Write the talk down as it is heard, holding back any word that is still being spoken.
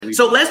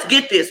So let's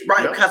get this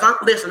right, because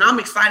I'm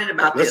excited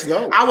about this. Let's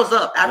go. I was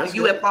up after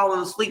you had fallen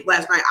asleep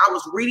last night. I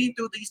was reading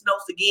through these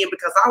notes again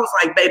because I was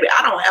like, baby,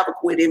 I don't have a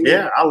quit in me.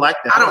 Yeah, I like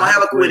that. I don't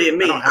have a quit in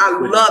me. I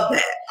love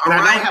that. And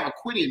I don't have a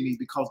quit in me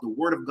because the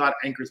word of God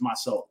anchors my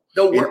soul.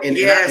 The word, and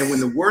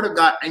when the word of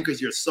God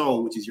anchors your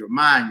soul, which is your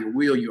mind, your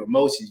will, your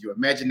emotions, your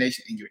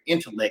imagination, and your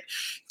intellect,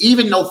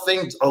 even though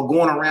things are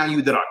going around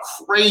you that are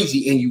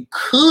crazy and you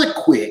could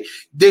quit,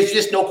 there's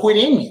just no quit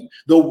in you.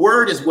 The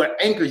word is what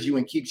anchors you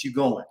and keeps you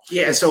going.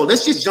 Yeah. And so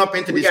let's just jump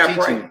into this teaching.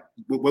 Pray.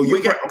 Well, you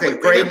pray.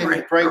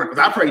 Because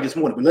I prayed this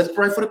morning, but let's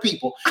pray for the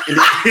people, and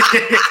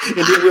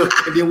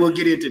then we'll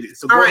get into this.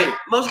 So all right,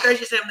 most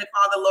gracious Heavenly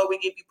Father, Lord, we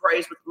give you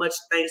praise with much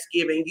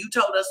thanksgiving. You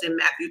told us in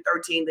Matthew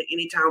 13 that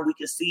anytime we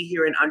can see,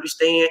 hear, and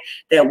understand,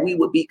 that we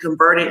would be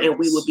converted and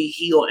we would be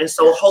healed. And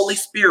so, Holy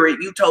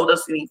Spirit, you told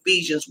us in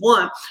Ephesians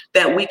 1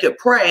 that we could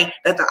pray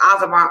that the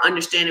eyes of our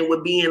understanding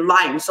would be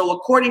enlightened. So,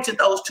 according to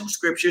those two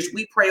scriptures,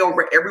 we pray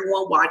over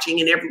everyone watching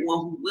and everyone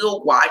who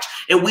will watch,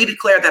 and we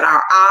declare that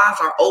our eyes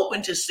are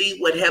open to see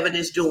what heaven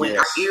is doing.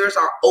 Our ears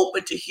are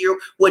open to hear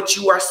what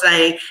you are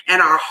saying,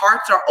 and our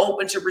hearts are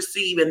open to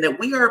receive, and that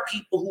we are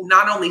people who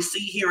not only see,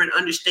 hear, and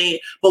understand,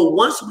 but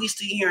once we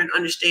see, hear, and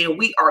understand,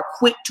 we are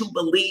quick to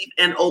believe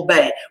and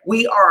obey.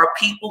 We are a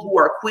people who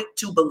are quick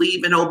to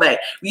believe and obey.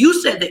 You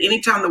said that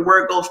anytime the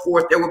word goes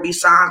forth, there will be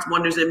signs,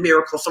 wonders, and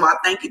miracles. So I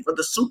thank you for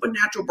the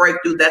supernatural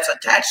breakthrough that's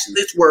attached to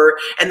this word,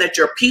 and that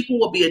your people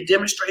will be a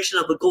demonstration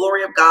of the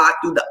glory of God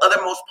through the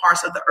uttermost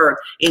parts of the earth.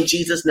 In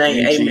Jesus'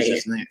 name, amen.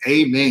 Jesus' name,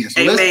 amen.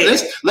 So amen.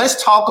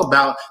 Let's talk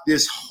about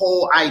this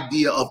whole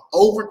idea of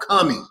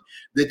overcoming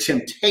the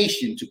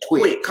temptation to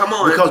quit. Come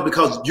on.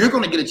 Because you're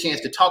going to get a chance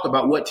to talk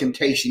about what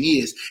temptation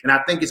is. And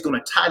I think it's going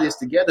to tie this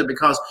together,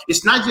 because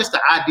it's not just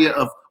the idea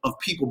of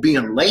people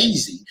being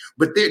lazy,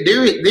 but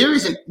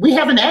we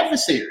have an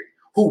adversary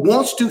who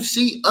wants to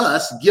see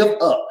us give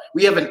up.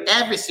 We have an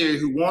adversary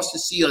who wants to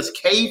see us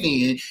cave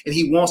in, and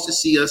he wants to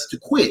see us to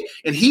quit.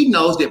 And he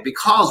knows that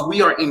because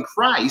we are in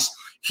Christ,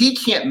 he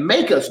can't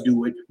make us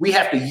do it. We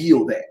have to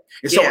yield that.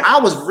 And so I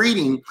was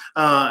reading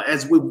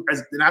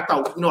and I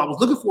thought, I was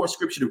looking for a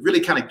scripture to really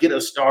kind of get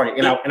us started.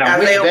 And I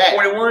went back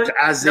 41? To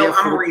Isaiah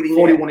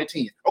 41 and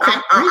 10. Okay,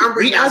 I'm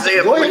reading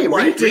Isaiah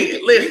 41 and 10.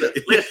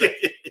 Listen.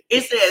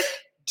 It says,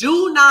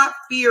 do not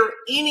fear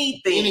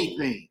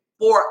anything.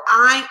 For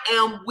I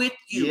am with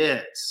you.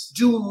 Yes.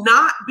 Do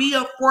not be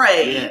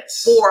afraid.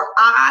 Yes. For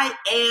I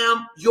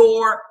am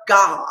your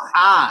God.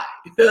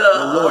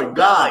 The Lord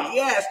God.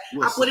 Yes.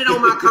 I put it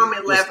on my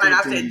comment last night.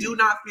 I said, do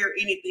not fear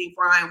anything,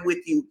 for I am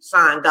with you.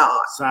 Sign God.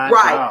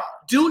 God.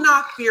 Do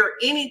not fear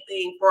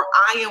anything, for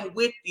I am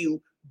with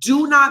you.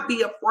 Do not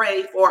be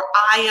afraid, for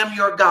I am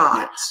your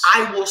God. Yes.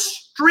 I will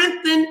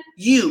strengthen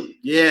you.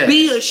 Yes.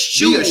 Be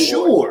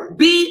assured.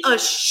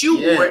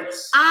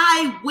 Yes.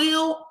 I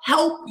will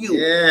help you.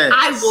 Yes.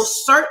 I will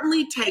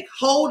certainly take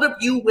hold of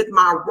you with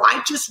my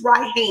righteous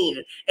right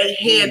hand, a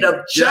hand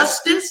of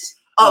justice,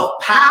 of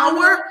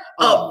power,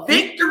 of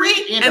victory,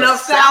 and of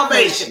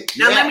salvation.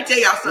 Now, let me tell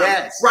y'all something.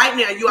 Yes. Right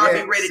now, you ought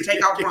to be ready to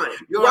take off running.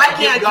 Right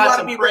now, you ought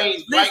to be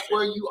ready right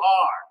where you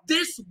are.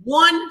 This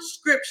one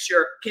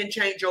scripture can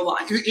change your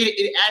life.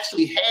 It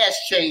actually has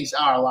changed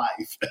our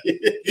life.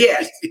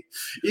 Yes.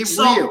 It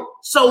will.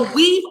 So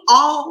we've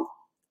all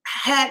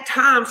had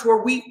times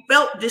where we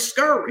felt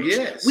discouraged.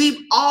 Yes.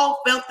 We've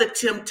all felt the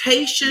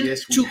temptation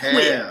to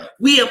quit. Have.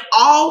 We have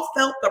all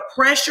felt the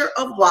pressure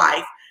of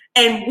life.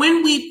 And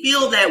when we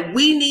feel that,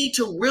 we need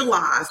to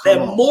realize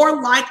that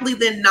more likely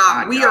than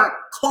not, we are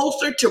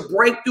closer to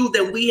breakthrough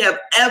than we have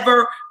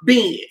ever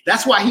been.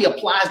 That's why he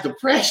applies the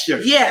pressure.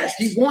 Yes.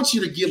 He wants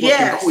you to give up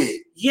and quit.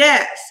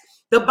 Yes.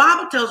 The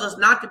Bible tells us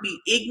not to be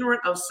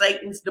ignorant of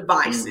Satan's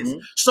devices. Mm-hmm.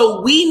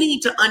 So we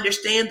need to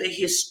understand that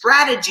his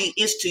strategy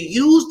is to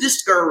use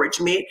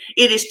discouragement.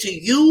 It is to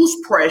use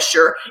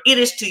pressure. It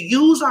is to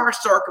use our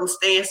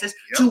circumstances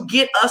to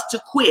get us to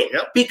quit,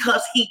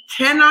 because he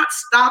cannot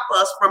stop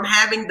us from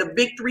having the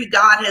victory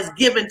God has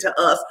given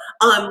to us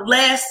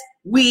unless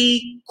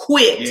we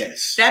quit.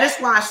 Yes. That is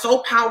why it's so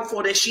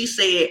powerful that she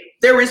said,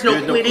 there is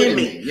no quit in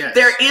me. Yes.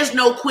 There is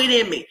no quit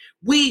in me.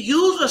 We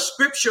use a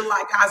scripture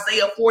like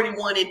Isaiah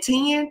 41 and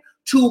 10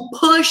 to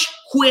push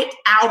quit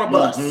out of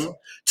us.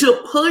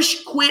 To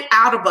push quit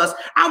out of us.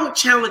 I would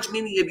challenge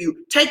many of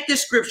you, take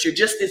this scripture,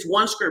 just this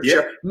one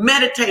scripture,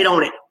 meditate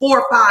on it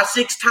 4, 5,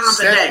 6 times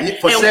a day.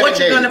 And what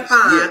you're going to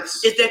find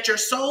is that your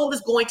soul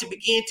is going to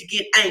begin to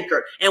get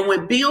anchored. And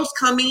when bills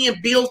come in,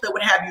 bills that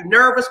would have you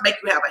nervous, make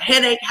you have a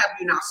headache, have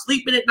you not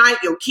sleeping at night,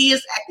 your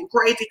kids acting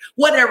crazy,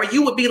 whatever,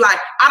 you would be like,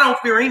 I don't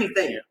fear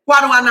anything. Why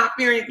do I not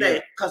fear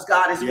anything? Because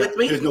God is with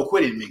me. There's no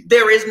quit in me.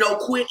 There is no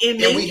quit in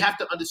me. And we have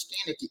to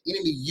understand that the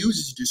enemy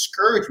uses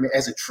discouragement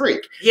as a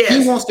trick. Yes.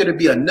 He wants there to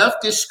be enough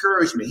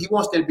discouragement. He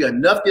wants there to be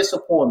enough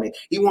disappointment.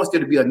 He wants there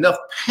to be enough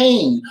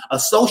pain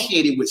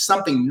associated with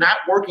something not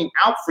working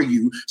out for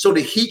you, so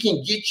that he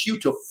can get you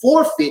to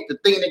forfeit the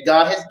thing that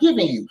God has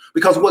given you.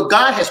 Because what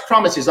God has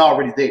promised is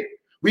already there.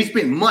 We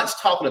spent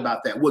months talking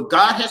about that. What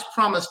God has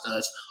promised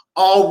us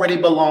already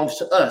belongs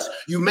to us.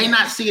 You may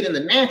not see it in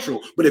the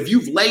natural, but if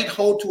you've laid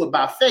hold to it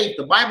by faith,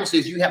 the Bible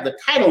says you have the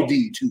title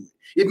deed to it.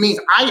 It means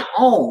I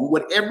own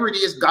whatever it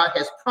is God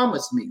has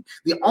promised me.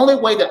 The only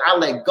way that I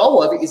let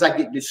go of it is I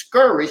get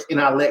discouraged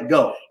and I let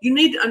go. You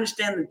need to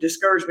understand the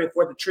discouragement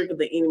for the trick of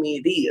the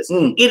enemy it is.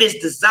 It is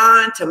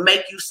designed to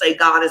make you say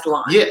God is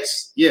lying.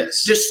 Yes,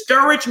 yes.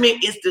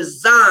 Discouragement is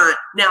designed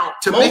now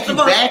to make you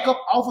back up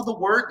off of the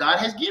word God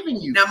has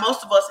given you. Now,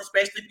 most of us,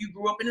 especially if you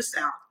grew up in the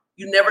South,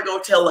 you never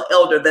gonna tell an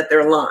elder that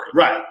they're lying.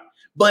 Right.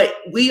 But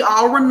we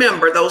all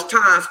remember those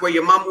times where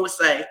your mama would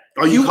say,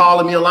 "Are you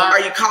calling me a lie?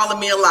 Are you calling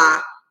me a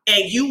lie?"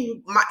 And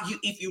you,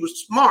 if you were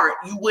smart,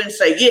 you wouldn't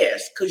say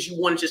yes because you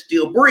wanted to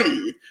still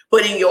breathe.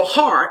 But in your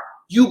heart,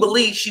 you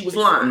believe she was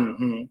lying.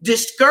 Mm-hmm.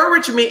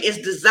 Discouragement is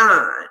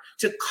designed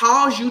to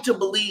cause you to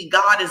believe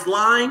God is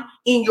lying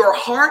in your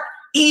heart,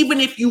 even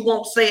if you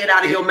won't say it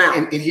out of your mouth.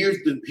 And here's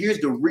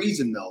the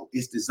reason, though.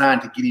 It's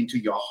designed to get into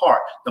your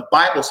heart. The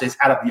Bible says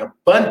out of the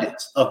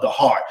abundance of the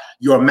heart,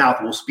 your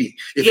mouth will speak.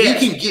 If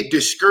you can get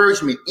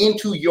discouragement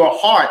into your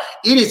heart,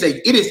 it is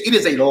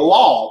a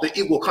law that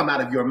it will come out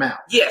of your mouth.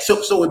 Yes.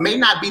 So it may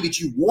not be that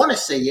you want to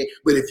say it,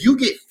 but if you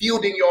get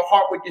filled in your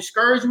heart with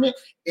discouragement,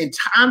 in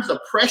times of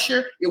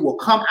pressure, it will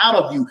come out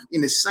of you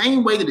in the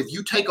same way that if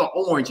you take an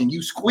orange and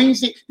you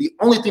squeeze it, the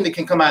only thing that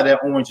can come out of that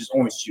orange is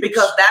orange juice.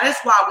 Because that is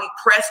why we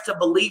press to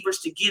believers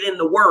to get in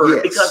the word.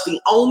 Yes. Because the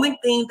only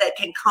thing that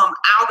can come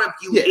out of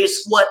you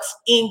is what's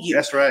in you.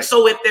 That's right.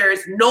 So if there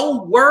is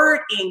no word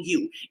in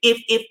you, if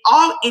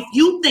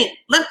you think,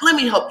 let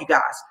me help you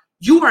guys.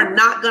 You are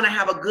not going to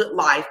have a good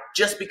life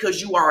just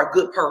because you are a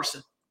good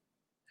person.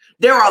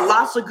 There are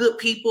lots of good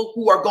people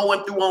who are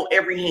going through on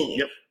every hand.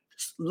 Yep.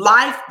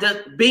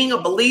 Being a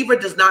believer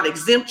does not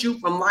exempt you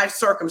from life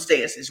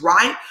circumstances,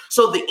 right?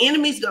 So the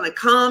enemy's going to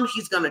come.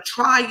 He's going to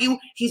try you.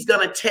 He's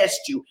going to test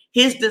you.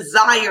 His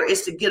desire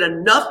is to get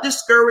enough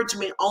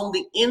discouragement on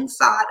the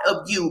inside of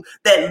you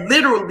that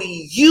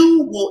literally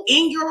you will,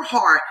 in your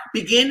heart,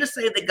 begin to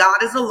say that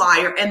God is a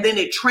liar. And then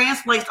it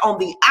translates on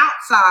the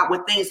outside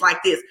with things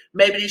like this.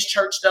 Maybe this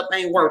church stuff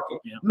ain't working.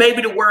 Yeah.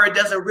 Maybe the word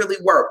doesn't really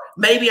work.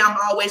 Maybe I'm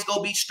always going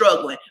to be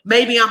struggling.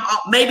 Maybe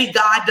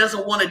God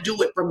doesn't want to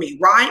do it for me,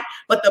 right?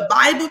 But the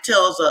Bible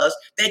tells us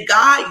that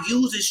God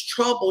uses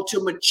trouble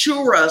to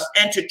mature us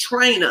and to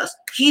train us.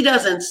 He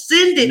doesn't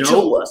send it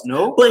to us,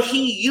 but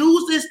he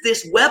uses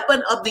this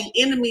weapon of the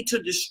enemy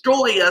to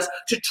destroy us,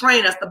 to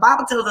train us. The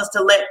Bible tells us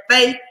to let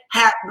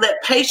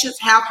patience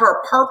have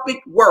her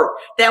perfect work.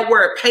 That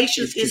word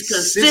patience is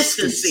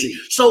consistency.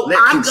 So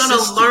I'm going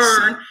to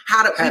learn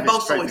how to, we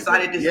both so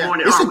excited this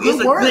morning. It's a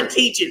good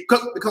teaching.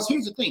 Because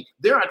here's the thing.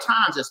 There are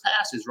times as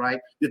pastors, right,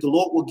 that the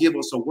Lord will give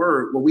us a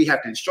word where we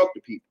have to instruct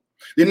the people.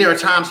 Then there are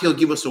times he'll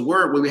give us a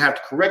word where we have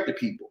to correct the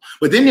people.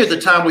 But then there's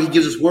a time where he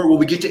gives us a word where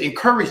we get to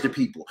encourage the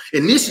people.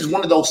 And this is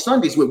one of those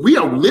Sundays where we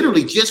are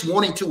literally just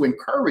wanting to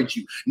encourage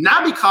you.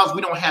 Not because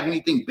we don't have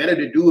anything better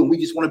to do and we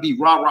just want to be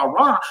rah, rah,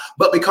 rah,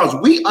 but because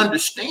we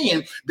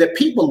understand that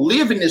people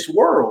live in this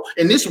world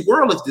and this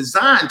world is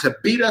designed to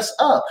beat us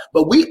up.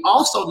 But we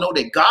also know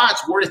that God's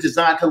word is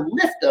designed to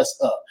lift us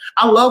up.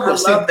 I love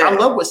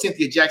what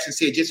Cynthia Jackson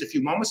said just a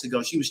few moments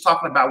ago. She was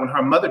talking about when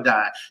her mother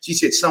died. She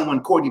said someone,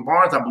 Courtney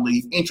Barnes, I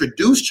believe, introduced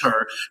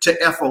her to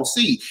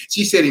FOC.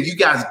 She said, and you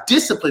guys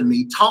disciplined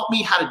me, taught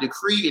me how to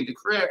decree and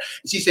declare.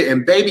 She said,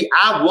 and baby,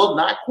 I will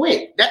not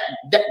quit. That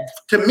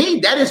to me,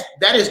 that is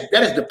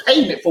the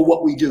payment for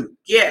what we do.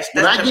 Yes.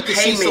 When I get to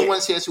see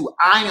someone says who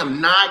I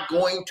am not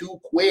going to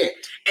quit.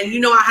 And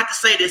I have to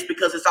say this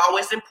because it's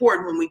always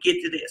important when we get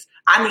to this.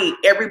 I need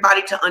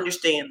everybody to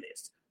understand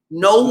this.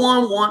 No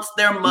one wants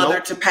their mother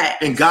to pass.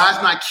 And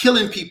God's not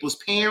killing people's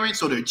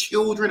parents or their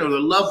children or their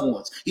loved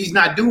ones. He's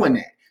not doing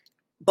that.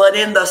 But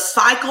in the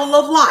cycle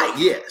of life,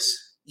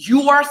 yes,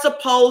 you are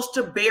supposed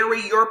to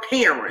bury your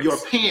parents. Your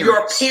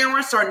parents. Your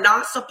parents are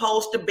not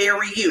supposed to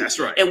bury you. That's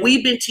right. And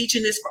we've been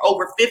teaching this for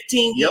over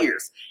 15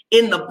 years.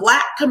 In the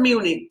Black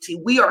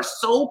community, we are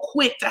so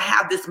quick to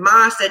have this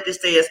mindset that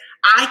says,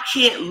 I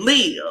can't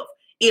live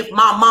if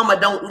my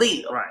mama don't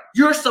live. Right.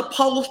 You're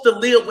supposed to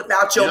live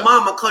without your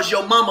mama because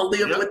your mama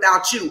lived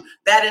without you.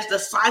 That is the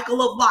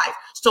cycle of life.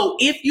 So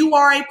if you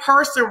are a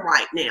person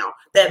right now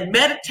that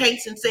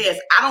meditates and says,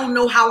 I don't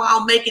know how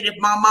I'll make it if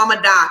my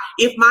mama die,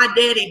 if my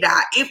daddy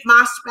die, if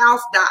my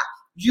spouse die,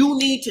 you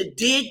need to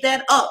dig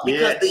that up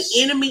because the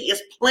enemy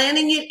is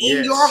planting it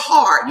in your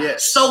heart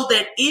so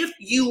that if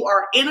you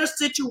are in a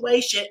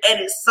situation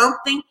and if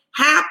something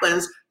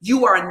happens,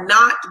 you are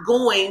not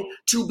going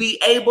to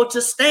be able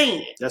to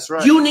stand. That's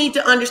right. You need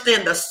to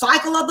understand the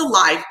cycle of the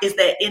life is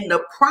that in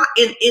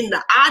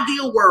the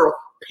ideal world,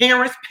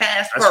 parents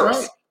pass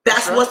first. Right.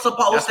 That's what's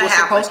supposed to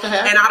happen.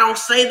 And I don't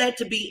say that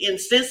to be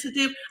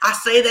insensitive. I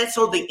say that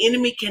so the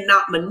enemy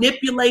cannot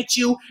manipulate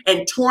you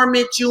and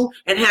torment you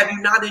and have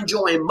you not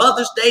enjoying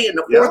Mother's Day and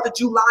the 4th of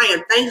July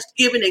and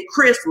Thanksgiving and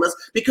Christmas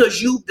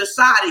because you've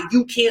decided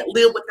you can't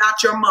live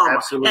without your mama.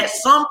 Absolutely. At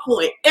some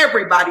point,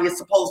 everybody is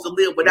supposed to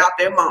live without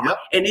their mama.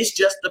 And it's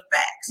just the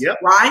facts.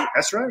 Right?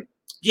 That's right.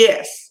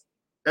 Yes.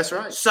 That's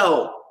right.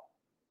 So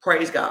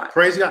Praise God.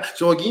 Praise God.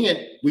 So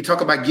again, we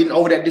talk about getting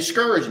over that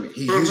discouragement.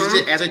 He uses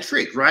it as a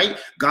trick, right?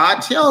 God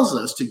tells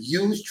us to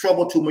use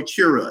trouble to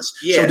mature us.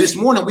 Yes. So this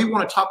morning, we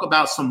want to talk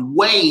about some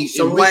ways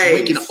in which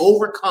we can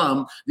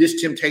overcome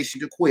this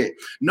temptation to quit.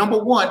 Number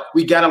one,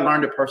 we got to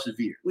learn to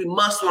persevere. We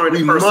must learn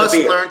to persevere. We must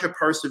learn to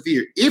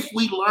persevere. If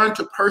we learn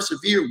to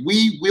persevere,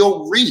 we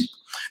will reap.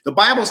 The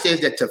Bible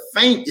says that to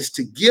faint is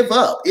to give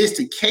up, is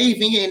to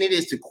cave in, and it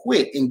is to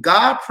quit. And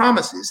God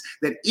promises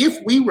that if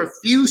we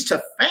refuse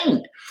to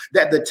faint,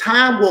 that the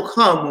time will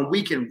come when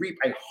we can reap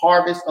a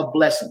harvest of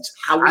blessings.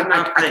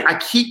 I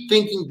keep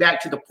thinking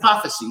back to the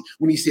prophecy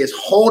when he says,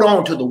 hold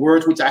on to the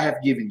words which I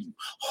have given you.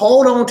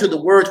 Hold on to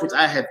the words which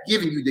I have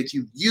given you that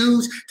you've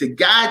used to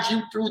guide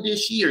you through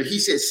this year. He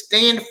says,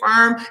 stand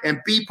firm and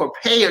be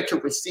prepared to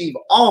receive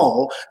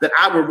all that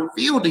I will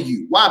reveal to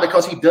you. Why?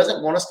 Because he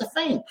doesn't want us to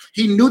faint.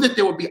 He knew that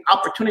there would be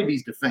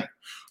opportunities to faint.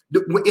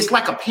 It's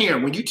like a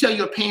parent. When you tell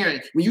your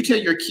kids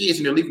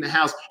and they're leaving the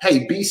house,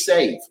 hey, be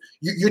safe.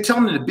 You're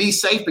telling them to be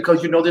safe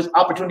because you know there's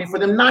opportunity for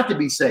them not to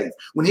be safe.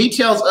 When he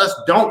tells us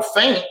don't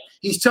faint,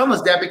 he's telling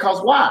us that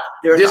because why?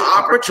 There's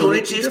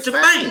opportunities to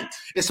faint.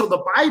 And so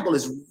the Bible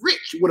is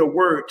rich with a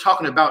word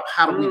talking about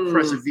how do we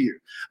persevere.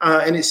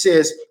 And it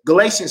says,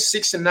 Galatians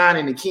 6:9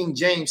 in the King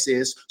James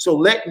says, so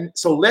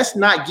let's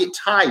not get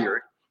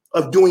tired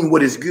of doing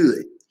what is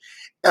good.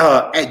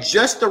 At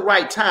just the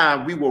right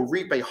time, we will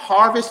reap a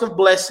harvest of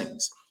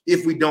blessings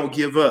if we don't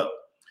give up.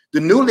 The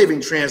New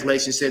Living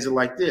Translation says it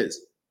like this.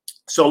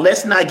 So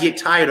let's not get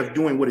tired of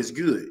doing what is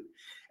good.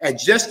 At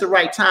just the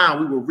right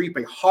time, we will reap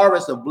a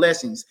harvest of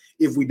blessings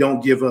if we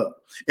don't give up.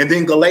 And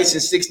then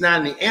Galatians 6:9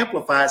 in the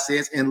Amplified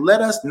says, and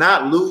let us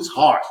not lose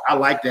heart. I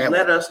like that.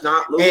 Let us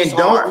not lose heart. And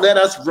don't let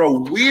us grow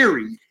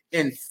weary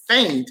and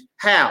faint.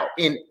 How?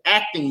 In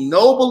acting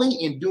nobly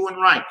and doing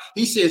right.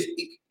 He says,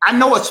 I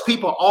know it's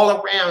people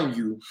all around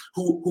you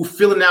who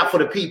filling out for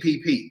the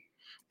PPP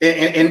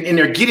and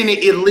they're getting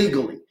it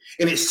illegally.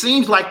 And it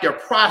seems like they're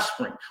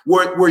prospering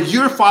where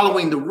you're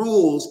following the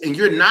rules and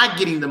you're not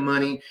getting the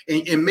money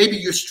and maybe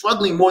you're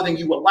struggling more than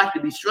you would like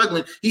to be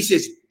struggling. He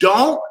says,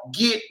 don't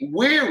get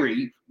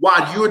weary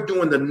while you're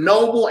doing the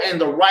noble and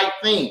the right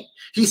thing.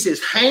 He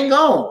says, hang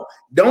on,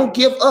 don't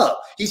give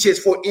up. He says,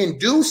 for in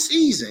due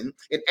season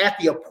and at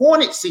the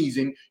appointed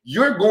season,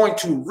 you're going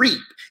to reap.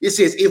 It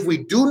says, if we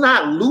do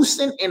not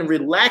loosen and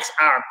relax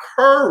our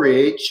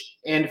courage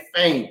and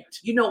faint.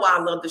 You know why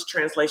I love this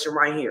translation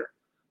right here?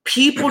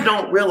 People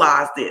don't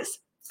realize this.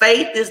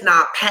 Faith is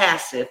not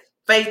passive.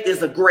 Faith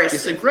is aggressive.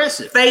 It's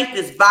aggressive. Faith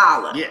is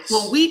violent. Yes.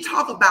 When we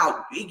talk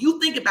about, you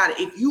think about it,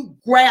 if you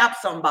grab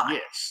somebody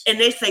and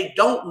they say,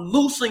 don't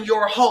loosen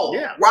your hold,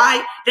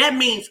 right? That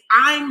means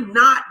I'm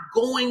not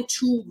going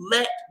to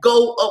let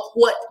go of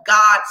what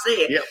God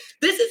said.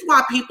 This is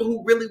why people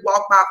who really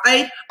walk by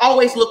faith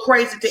always look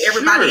crazy to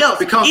everybody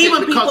else,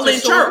 even people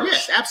in church.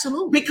 Yes,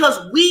 absolutely. Because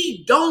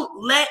we don't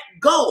let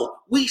go.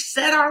 We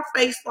set our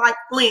face like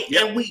flint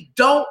and we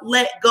don't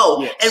let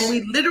go. And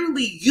we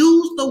literally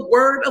use the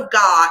word of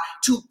God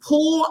to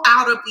pull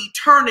out of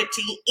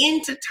eternity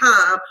into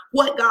time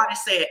what God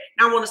has said.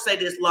 Now I want to say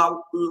this,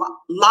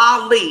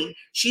 La Lee,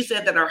 she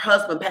said that her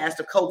husband passed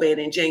of COVID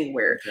in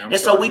January. And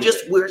so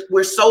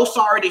we're so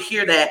sorry to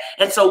hear that.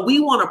 And so we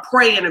want to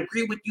pray and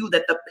agree with you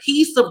that the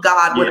peace of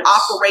God would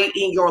operate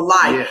in your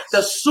life.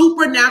 The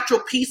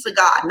supernatural peace of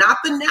God, not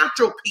the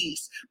natural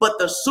peace, but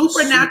the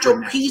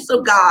supernatural peace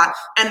of God,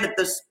 and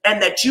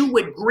that you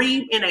would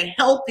grieve in a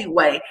healthy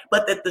way,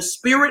 but that the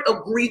spirit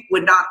of grief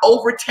would not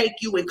overtake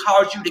you and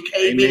cause you to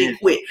cave in and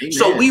quit.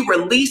 So we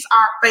release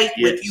our faith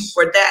with you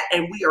for that,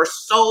 and we are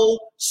so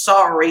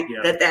sorry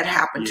that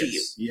happened to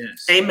you.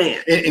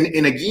 Amen.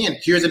 And again,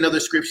 here's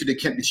another scripture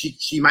that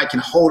she might can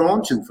hold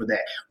on to for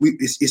that.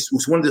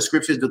 It's one of the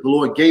scriptures that the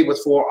Lord gave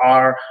us for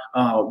our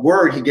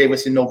word he gave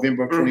us in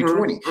November of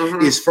 2020.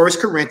 It's 1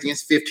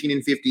 Corinthians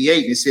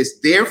 15:58. It says,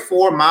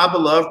 therefore, my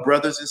beloved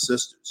brothers and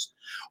sisters,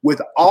 with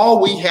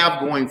all we have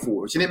going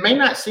for us. And it may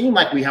not seem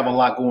like we have a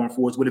lot going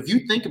for us, but if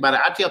you think about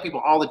it, I tell people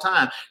all the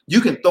time,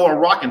 you can throw a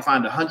rock and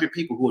find 100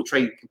 people who will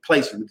trade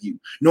places with you.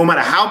 No matter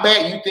how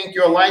bad you think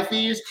your life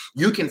is,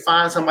 you can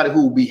find somebody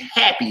who will be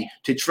happy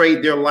to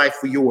trade their life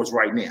for yours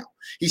right now.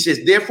 He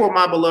says, therefore,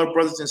 my beloved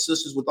brothers and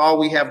sisters, with all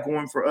we have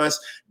going for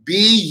us, be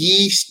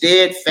ye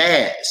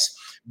steadfast.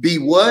 Be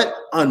what?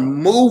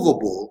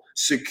 Unmovable,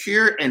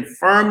 secure, and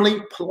firmly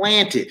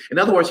planted. In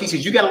other words, he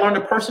says, you got to learn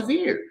to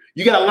persevere.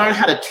 You got to learn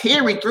how to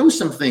tarry through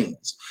some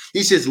things.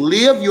 He says,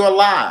 live your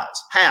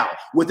lives. How?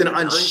 With an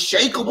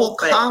unshakable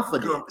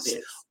confidence,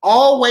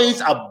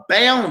 always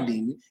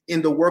abounding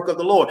in the work of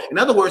the Lord. In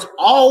other words,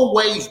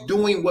 always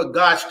doing what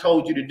God's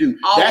told you to do.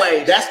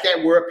 Always. That's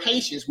that word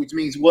patience, which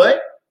means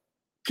what?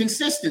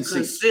 Consistency.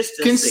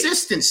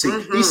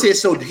 He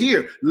says, so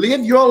here,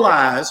 live your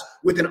lives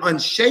with an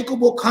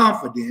unshakable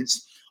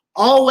confidence,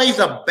 always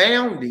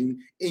abounding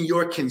in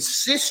your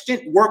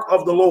consistent work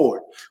of the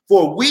Lord.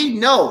 For we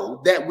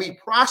know that we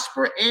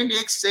prosper and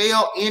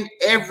excel in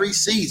every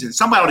season.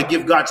 Somebody ought to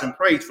give God some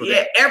praise for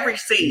that. Every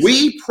season.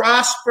 We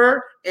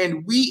prosper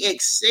and we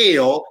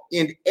excel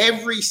in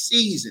every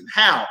season.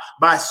 How?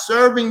 By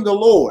serving the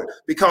Lord,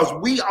 because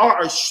we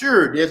are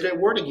assured, there's that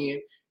word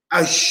again,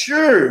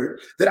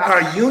 assured that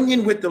our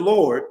union with the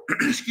Lord,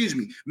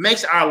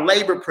 makes our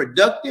labor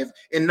productive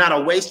and not a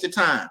waste of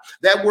time.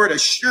 That word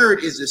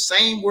assured is the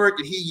same word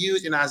that he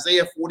used in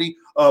Isaiah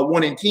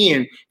 41 and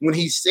 10 when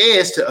he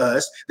says to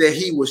us that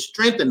he will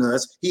strengthen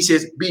us. He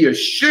says, be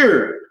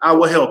assured I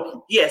will help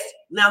you. Yes.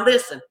 Now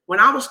listen, when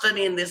I was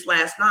studying this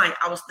last night,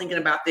 I was thinking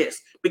about this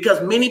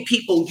because many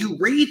people, you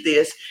read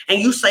this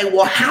and you say,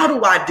 well, how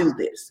do I do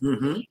this?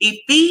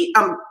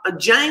 Mm-hmm.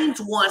 James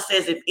 1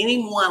 says, if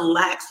anyone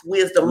lacks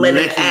wisdom, let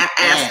him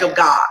ask of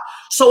God.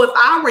 So if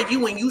I were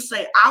you and you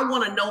say, I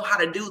want to know how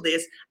to do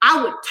this,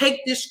 I would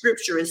take this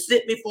scripture and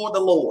sit before the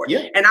Lord.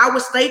 Yeah. And I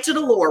would say to the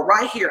Lord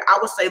right here, I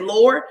would say,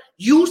 Lord,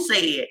 you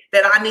said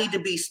that I need to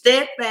be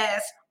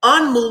steadfast,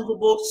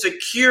 unmovable,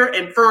 secure,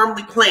 and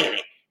firmly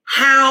planted.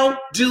 How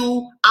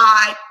do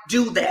I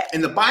do that?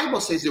 And the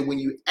Bible says that when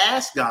you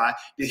ask God,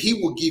 that he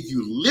will give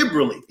you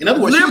liberally. In other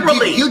words,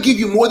 liberally. He'll give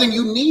you more than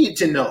you need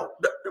to know.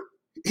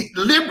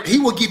 He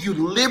will give you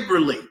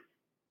liberally.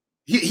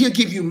 He'll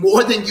give you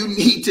more than you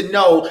need to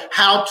know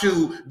how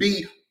to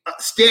be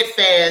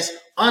steadfast,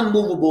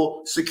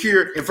 unmovable,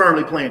 secure, and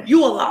firmly planted.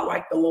 You a lot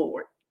like the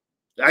Lord.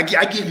 I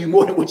give you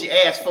more than what you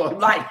asked for.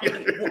 Like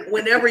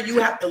whenever you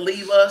have to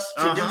leave us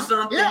to do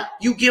something,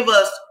 you give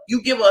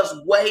us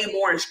way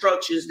more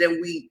instructions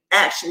than we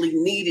actually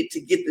needed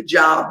to get the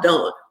job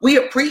done. We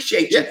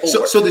appreciate you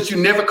for it. So that you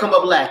never come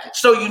up lacking.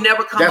 So you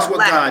never come That's up what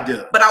lacking. God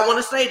does. But I want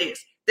to say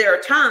this. There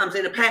are times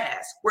in the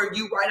past where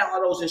you write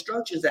all those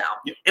instructions out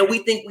and we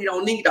think we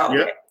don't need all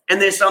that.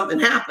 And then something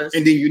happens.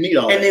 And then you need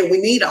all that. And then we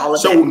need all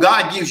of that. So when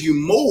God gives you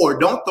more,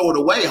 don't throw it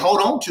away.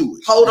 Hold on to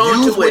it.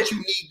 Use what you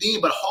need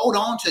then, but hold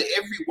on to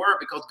every word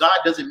because God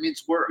doesn't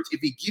mince words. If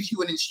he gives you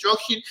an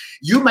instruction,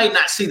 you may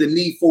not see the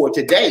need for it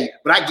today,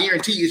 but I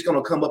guarantee you it's going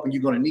to come up and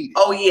you're going to need it.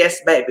 Oh, yes,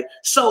 baby.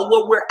 So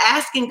what we're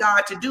asking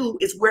God to do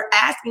is we're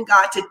asking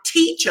God to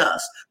teach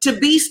us to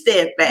be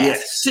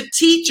steadfast, to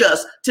teach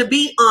us to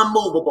be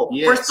unmovable.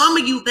 For some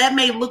of you, that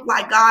may look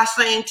like God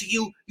saying to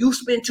you, you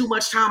spend too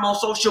much time on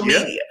social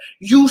media.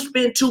 You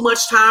spend too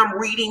much time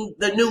reading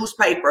the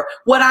newspaper.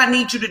 What I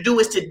need you to do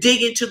is to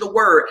dig into the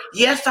word.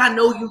 Yes, I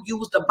know you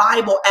use the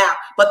Bible app,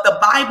 but the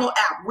Bible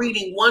app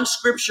reading one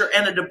scripture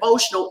and a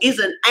devotional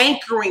isn't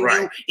anchoring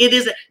you. It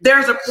isn't.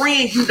 There's a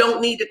friend you don't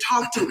need to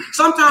talk to.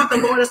 Sometimes the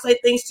Lord will say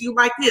things to you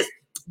like this.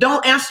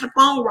 Don't answer the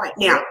phone right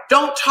now.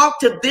 Don't talk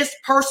to this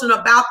person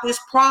about this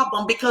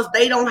problem because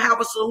they don't have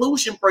a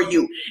solution for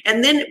you.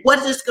 And then what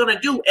is this going to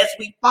do? As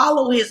we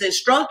follow his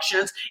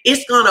instructions,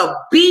 it's going to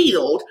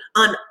build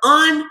an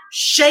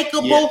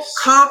unshakable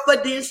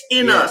confidence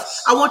in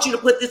us. I want you to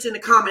put this in the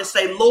comments.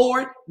 Say,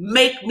 Lord,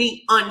 make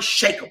me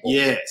unshakable.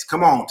 Yes.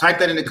 Come on. Type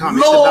that in the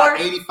comments. Lord,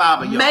 about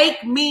 85 of y'all.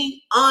 Make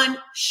me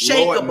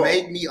unshakable. Lord,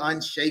 make me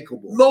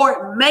unshakable.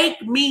 Lord, make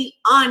me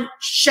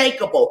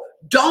unshakable.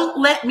 Don't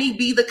let me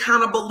be the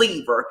kind of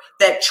believer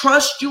that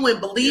trusts you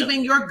and believe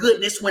in your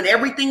goodness when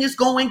everything is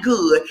going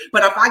good.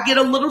 But if I get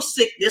a little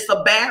sickness,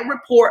 a bad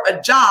report, a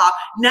job,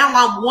 now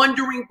I'm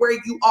wondering where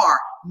you are.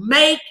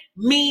 Make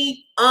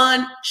me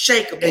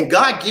unshakable. And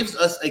God gives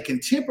us a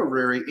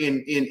contemporary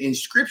in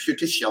scripture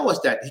to show us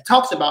that. He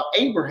talks about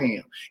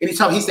Abraham. And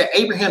he said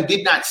Abraham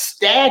did not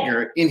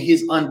stagger in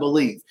his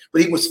unbelief,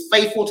 but he was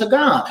faithful to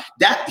God.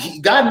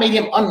 God made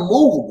him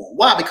unmovable.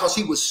 Why? Because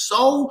he was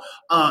so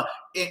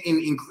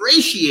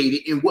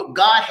ingratiated in what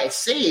God had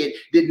said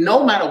that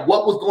no matter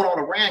what was going on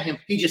around him,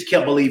 he just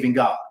kept believing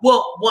God.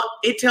 Well,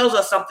 it tells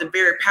us something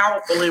very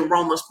powerful in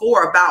Romans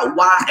 4 about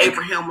why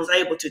Abraham was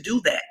able to do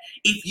that.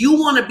 If you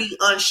want to be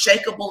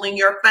unshakable in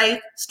your faith,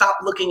 stop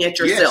looking at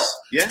yourself.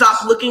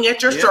 Stop looking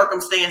at your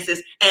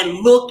circumstances and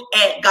look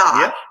at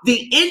God.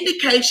 The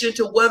indication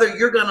to whether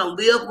you're going to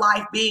live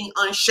life being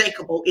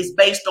unshakable is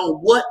based on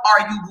what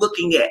are you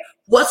looking at.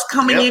 What's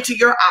coming into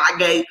your eye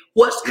gate?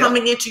 What's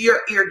coming into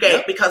your ear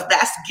gate? Because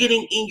that's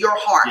getting in your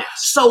heart.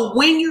 So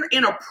when you're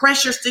in a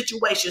pressure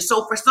situation,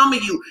 so for some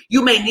of you,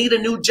 you may need a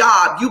new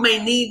job. You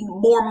may need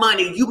more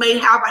money. You may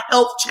have a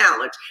health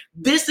challenge.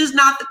 This is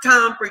not the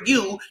time for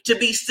you to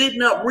be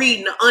sitting up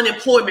reading the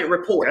unemployment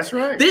report. That's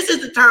right. This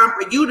is the time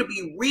for you to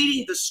be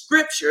reading the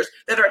scriptures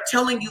that are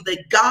telling you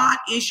that God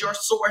is your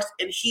source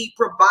and he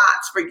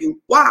provides for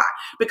you. Why?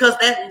 Because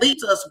that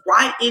leads us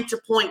right into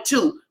point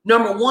 2.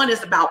 Number 1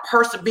 is about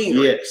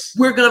persevering.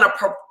 We're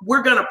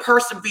gonna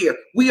persevere.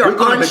 We're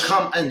going to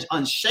become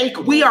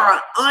unshakable. We are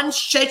an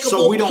unshakable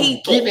so we don't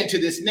people. give into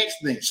this next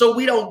thing. So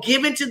we don't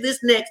give into this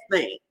next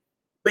thing.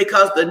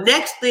 Because the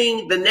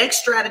next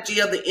strategy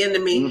of the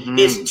enemy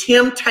is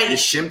temptation.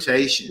 It's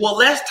temptation. Well,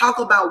 let's talk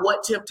about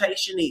what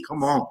temptation is.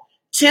 Come on.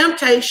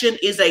 Temptation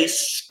is a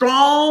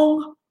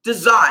strong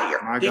desire.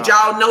 My Did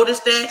God. y'all notice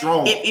that?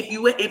 Strong.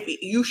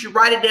 If you should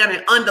write it down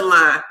and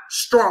underline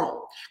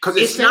strong. Because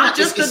It's not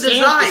just a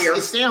desire.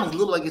 It sounds a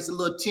little like it's a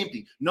little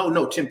tempting.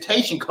 No,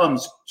 temptation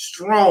comes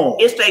strong.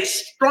 It's a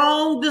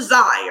strong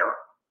desire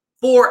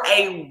for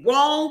a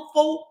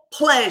wrongful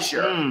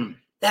pleasure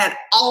that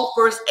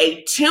offers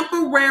a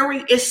temporary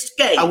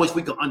escape. I wish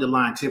we could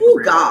underline temporary.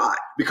 Oh, God.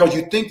 Because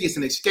you think it's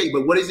an escape,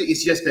 but what is it?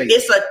 It's just a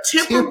It's a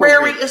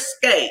temporary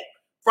escape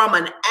from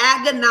an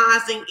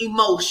agonizing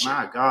emotion.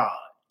 My God.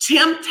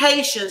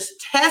 Temptations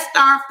test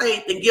our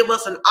faith and give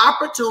us an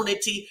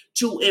opportunity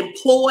to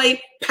employ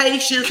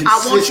patience.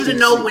 I want you to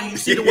know when you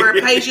see the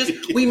word patience,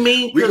 we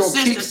mean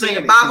consistency.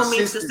 The Bible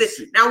means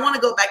consistency. Now, I want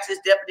to go back to this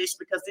definition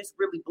because this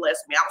really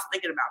blessed me. I was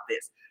thinking about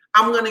this.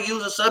 I'm going to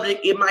use a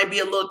subject. It might be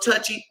a little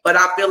touchy, but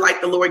I feel like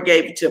the Lord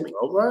gave it to me.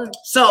 All right.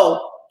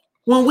 So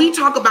when we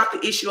talk about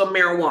the issue of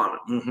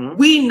marijuana,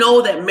 we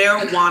know that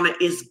marijuana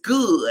is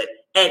good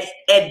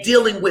at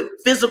dealing with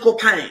physical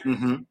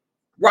pain.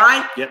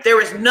 Right? Yep.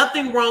 There is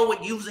nothing wrong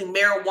with using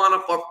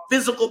marijuana for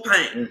physical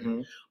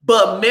pain.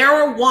 But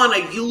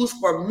marijuana used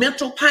for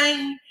mental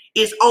pain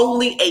is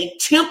only a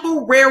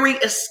temporary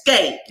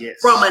escape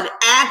from an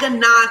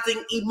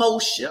agonizing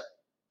emotion. Yep.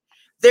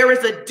 There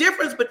is a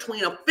difference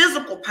between a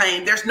physical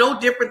pain. There's no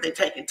different than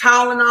taking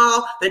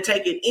Tylenol, than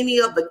taking any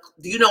of the,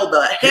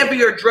 the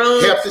heavier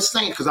drugs. Help the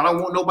saints, because I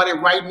don't want nobody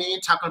writing in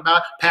talking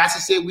about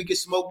Pastor said we could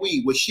smoke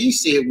weed. What she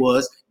said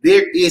was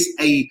there is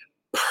a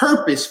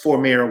purpose for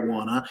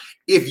marijuana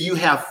if you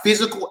have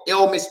physical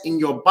ailments in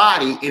your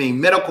body and a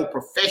medical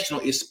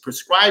professional is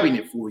prescribing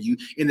it for you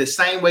in the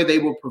same way they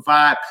will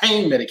provide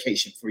pain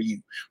medication for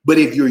you. But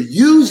if you're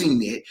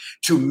using it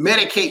to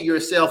medicate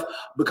yourself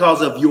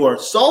because of your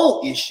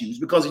soul issues,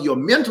 because of your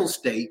mental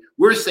state,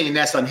 we're saying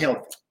that's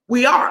unhealthy.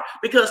 We are,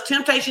 because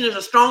temptation is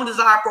a strong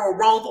desire for a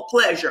wrongful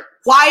pleasure.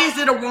 Why is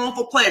it a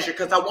wrongful pleasure?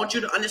 Because I want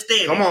you to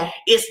understand. Come on.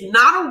 It's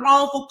not a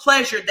wrongful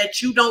pleasure that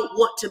you don't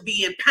want to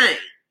be in pain.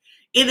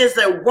 It is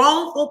a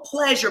wrongful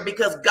pleasure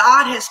because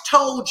God has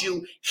told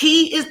you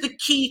he is the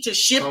key to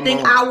shifting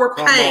our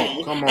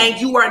pain. And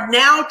you are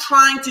now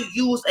trying to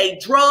use a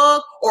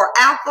drug or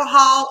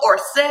alcohol or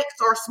sex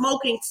or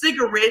smoking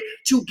cigarette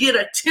to get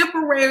a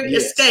temporary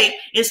escape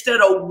instead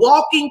of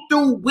walking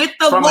through with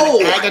the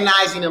Lord. An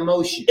agonizing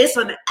emotion. It's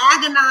an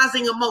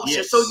agonizing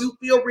emotion. So you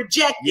feel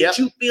rejected.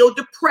 You feel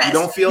depressed. You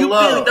don't feel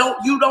love.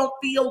 You don't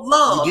feel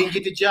love. You didn't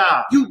get the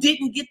job. You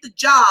didn't get the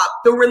job.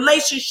 The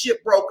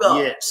relationship broke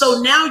up.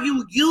 So now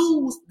you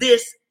use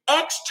this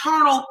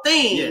external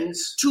thing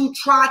to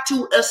try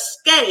to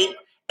escape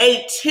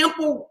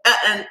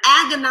an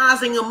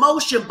agonizing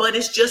emotion, but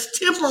it's just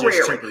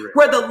temporary.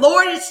 Where the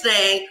Lord is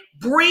saying,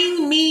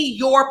 bring me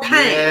your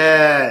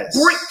pain.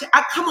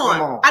 Come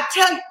on. I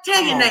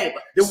tell your neighbor.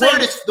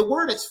 The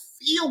word is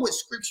filled with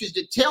scriptures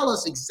that tell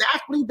us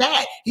exactly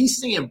that. He's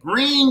saying,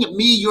 bring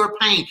me your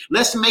pain.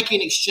 Let's make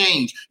an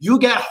exchange. You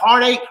got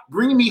heartache,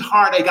 bring me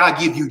heartache, I'll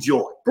give you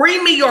joy.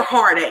 Bring me your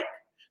heartache.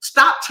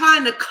 Stop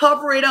trying to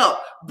cover it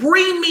up.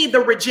 Bring me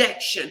the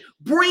rejection.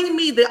 Bring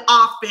me the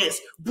offense.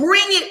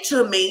 Bring it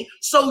to me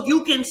so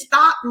you can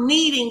stop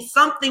needing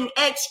something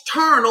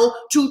external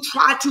to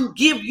try to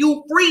give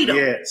you freedom.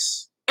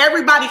 Yes.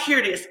 Everybody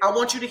hear this. I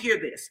want you to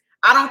hear this.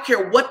 I don't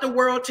care what the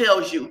world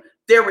tells you.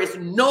 There is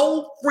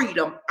no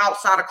freedom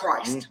outside of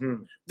Christ.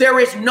 There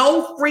is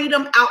no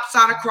freedom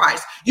outside of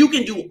Christ. You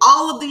can do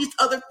all of these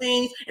other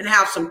things and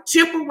have some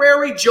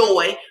temporary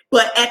joy,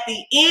 but at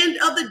the end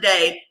of the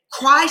day,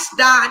 Christ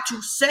died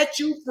to set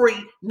you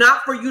free,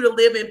 not for you to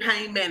live in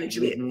pain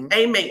management.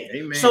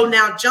 Amen. So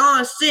now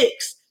John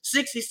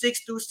 6:66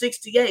 through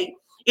 68,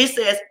 it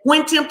says,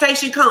 when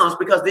temptation comes,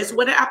 because this is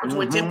what happens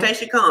when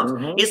temptation comes.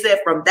 It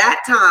said, from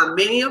that time,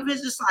 many of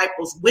his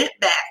disciples went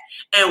back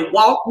and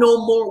walked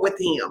no more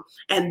with him.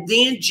 And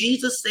then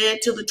Jesus said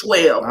to the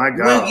 12,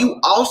 will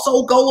you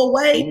also go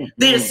away?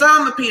 Then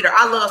Simon Peter,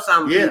 I love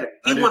Simon Peter.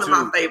 He's one of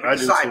my favorite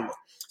disciples.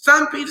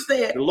 Simon Peter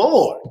said,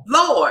 Lord,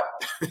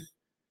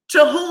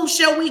 to whom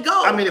shall we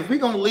go? I mean, if we're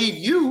going to leave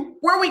you,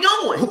 where are we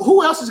going?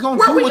 Who else is going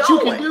to do what you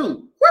can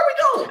do? Where are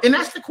we going? And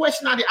that's the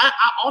question I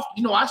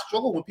often, I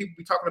struggle when people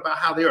be talking about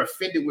how they're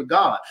offended with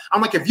God. I'm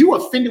like, if you're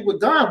offended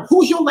with God,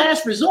 who's your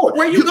last resort?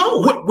 Where you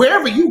going?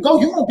 Wherever you go,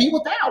 you're going to be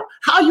without.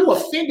 How are you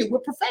offended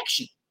with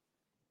perfection?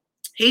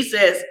 He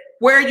says,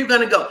 where are you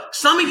going to go?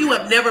 Some of you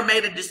have never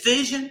made a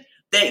decision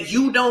that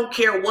you don't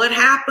care what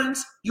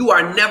happens. You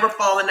are never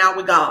falling out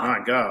with God.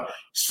 My God.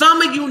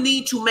 Some of you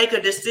need to make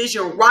a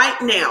decision right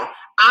now.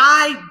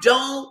 I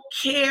don't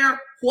care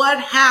what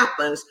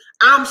happens.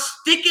 I'm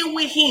sticking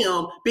with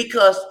him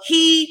because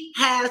he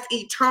has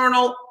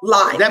eternal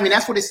life. I mean,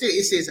 that's what it said.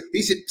 It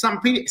says, Simon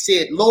Peter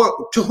said, Lord,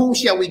 to whom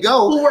shall we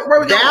go?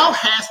 Where we Thou going?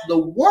 hast the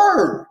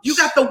word. You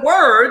got the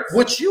word.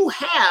 What you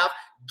have,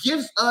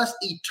 gives us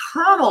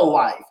eternal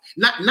life.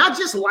 Not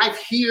just life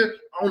here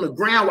on the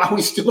ground while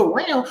we're still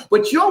around,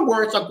 but your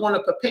words are going to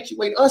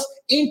perpetuate us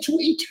into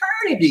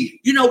eternity.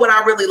 You know what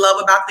I really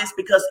love about this?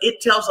 Because it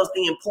tells us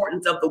the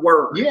importance of the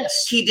word.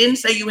 Yes. He didn't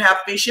say you have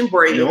fish and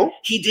bread. Nope.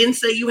 He didn't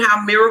say you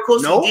have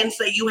miracles. Nope. He didn't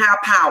say you have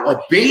power.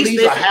 Or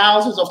Bentleys, or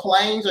houses, or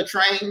planes, or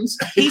trains.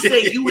 He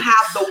said you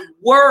have the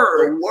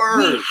word. The word.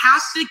 We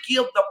have to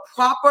give the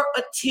proper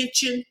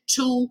attention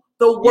to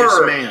the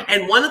word. Yes, ma'am.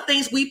 And one of the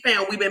things we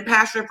found, we've been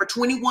pastoring for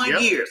 21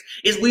 Yep. years,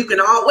 is we can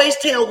always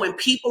tell when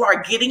people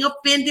are getting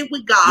offended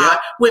with God,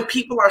 Yep. when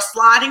people are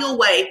sliding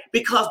away,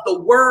 because the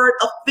word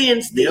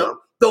offends them. Yep.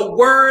 The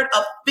word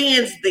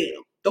offends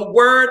them. The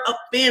word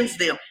offends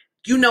them.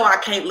 You know I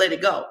can't let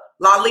it go.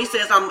 Lali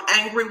says, I'm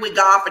angry with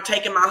God for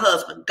taking my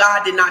husband.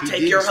 God did not He take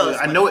did your say-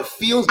 husband. I know it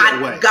feels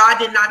that way. God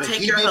did not but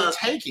take he your didn't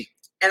husband. take it.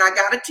 And I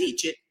got to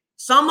teach it.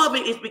 Some of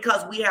it is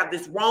because we have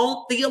this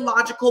wrong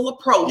theological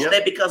approach Yep.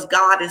 that because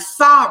God is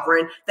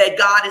sovereign, that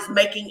God is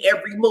making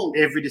every move.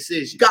 Every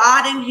decision.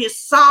 God in his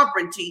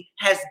sovereignty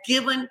has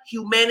given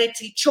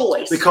humanity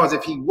choice. Because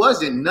if he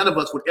wasn't, none of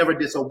us would ever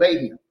disobey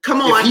him. Come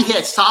on. If he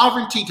had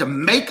sovereignty to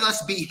make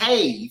us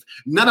behave,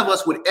 none of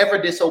us would ever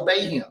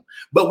disobey him.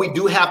 But we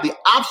do have the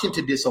option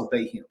to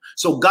disobey him.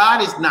 So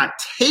God is not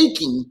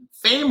taking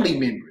family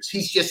members.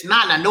 He's just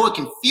not. And I know it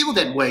can feel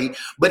that way,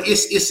 but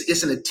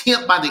it's an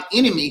attempt by the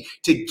enemy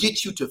to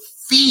get you to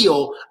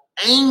feel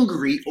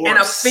angry or And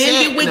upset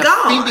offended with and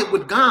God. offended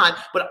with God.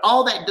 But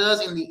all that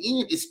does in the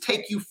end is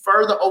take you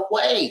further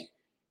away.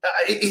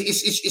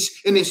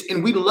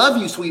 And we love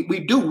you, sweet.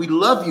 We do. We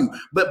love you.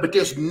 But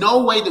there's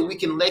no way that we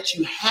can let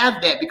you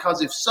have that,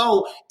 because if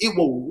so, it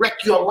will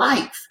wreck your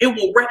life. It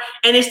will,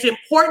 and it's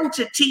important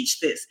to teach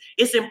this.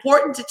 It's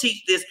important to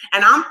teach this.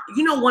 And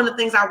one of the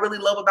things I really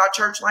love about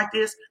church like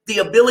this, the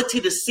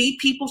ability to see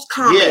people's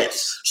comments,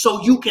 Yes.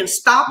 so you can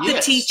stop the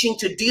Yes. teaching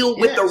to deal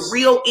with the Yes.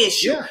 real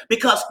issue. Yeah.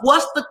 Because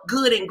what's the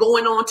good in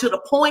going on to the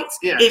points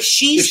Yeah. if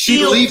she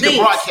still leaves the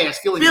thinks,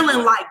 broadcast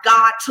feeling like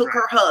God took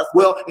her husband?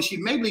 Well, and she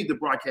may leave the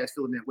broadcast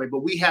feeling that way, but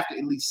we have to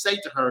at least say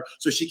to her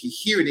so she can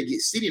hear it and get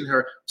seated in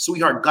her,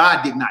 sweetheart,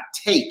 God did not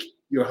take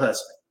your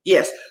husband.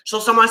 Yes. So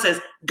someone says,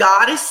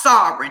 God is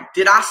sovereign.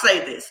 Did I say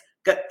this?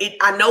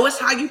 I know it's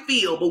how you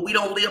feel, but we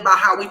don't live by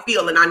how we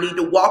feel. And I need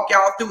to walk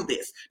y'all through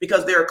this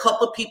because there are a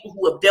couple of people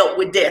who have dealt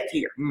with death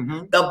here.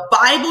 Mm-hmm. The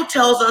Bible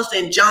tells us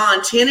in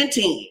John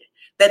 10:10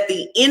 that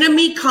the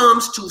enemy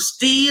comes to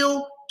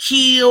steal,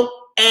 kill,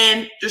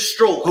 and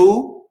destroy.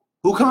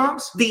 Who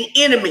comes? The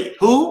enemy.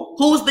 Who?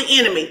 Who's the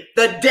enemy?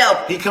 The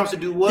devil. He comes to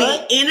do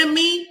what? The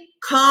enemy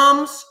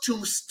comes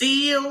to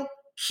steal,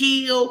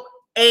 kill,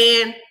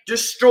 and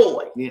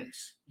destroy.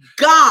 Yes.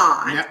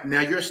 God.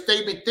 Now your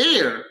statement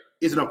there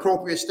is an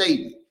appropriate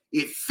statement.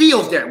 It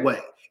feels that way.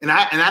 And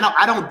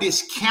I don't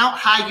discount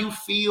how you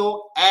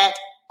feel at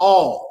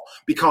all,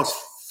 because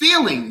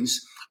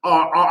feelings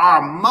are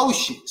our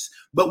emotions.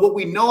 But what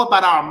we know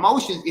about our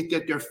emotions is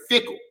that they're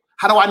fickle.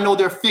 How do I know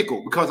they're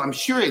fickle? Because I'm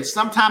sure at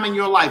some time in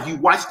your life you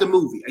watched a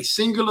movie, a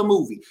singular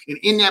movie, and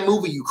in that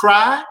movie you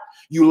cried,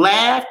 you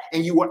laughed,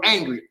 and you were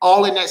angry,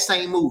 all in that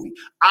same movie.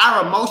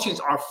 Our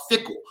emotions are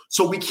fickle,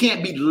 so we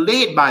can't be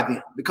led by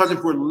them, because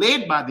if we're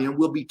led by them,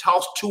 we'll be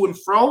tossed to and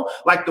fro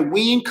like the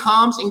wind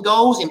comes and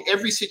goes in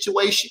every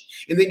situation.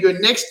 And then your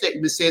next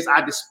statement says,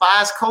 I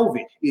despise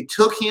COVID. It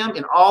took him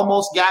and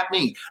almost got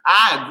me.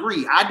 I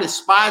agree. I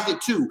despise it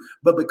too.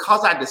 But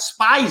because I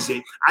despise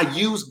it, I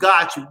use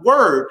God's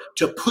word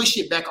to push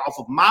it back off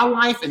of my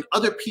life and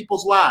other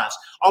people's lives.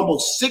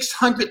 Almost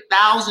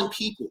 600,000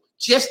 people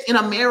just in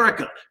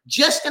America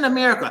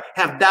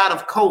have died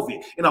of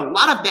COVID. And a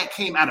lot of that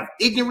came out of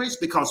ignorance,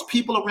 because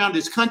people around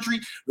this country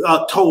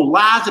told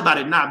lies about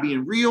it not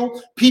being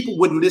real. People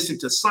wouldn't listen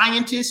to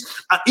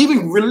scientists,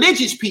 even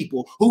religious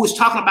people who was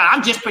talking about,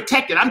 I'm just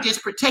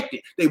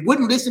protected. They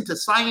wouldn't listen to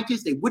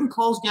scientists. They wouldn't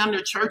close down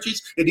their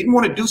churches. They didn't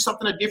want to do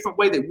something a different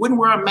way. They wouldn't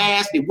wear a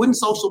mask. They wouldn't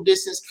social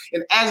distance.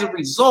 And as a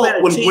result,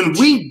 when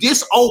we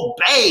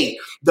disobey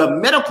the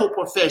medical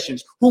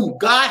professions whom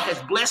God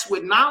has blessed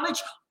with knowledge,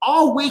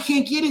 all we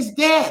can get is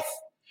death.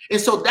 And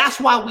so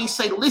that's why we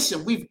say,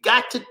 listen, we've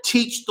got to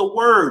teach the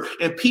word,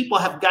 and people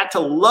have got to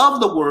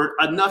love the word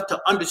enough to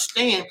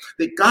understand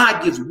that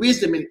God gives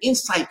wisdom and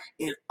insight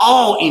in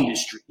all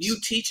industries. You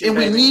teach it, and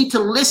baby. we need to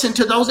listen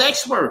to those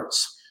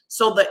experts.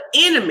 So the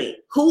enemy,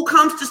 who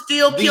comes to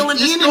steal, kill, and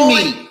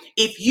destroy,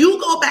 if you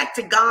go back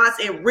to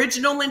God's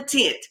original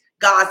intent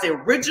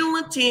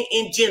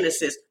in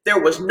Genesis,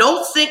 there was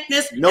no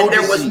sickness,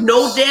 there was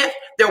no death,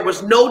 there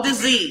was no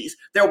disease,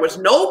 there was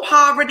no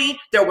poverty,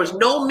 there was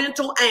no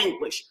mental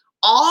anguish.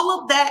 All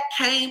of that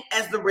came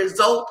as the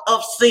result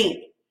of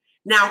sin.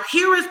 Now,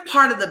 here is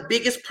part of the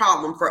biggest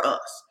problem for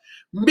us.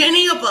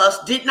 Many of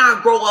us did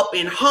not grow up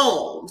in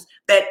homes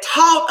that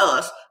taught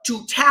us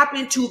to tap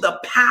into the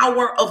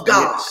power of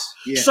God.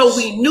 Yes. So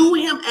we knew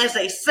him as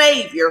a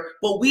savior,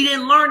 but we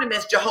didn't learn him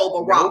as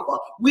Jehovah Rapha.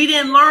 We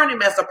didn't learn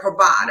him as a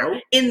provider.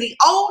 In the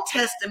Old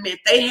Testament,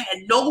 they had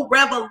no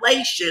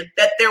revelation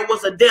that there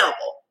was a devil.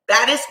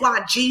 That is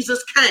why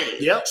Jesus came,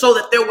 Yep. so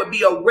that there would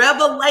be a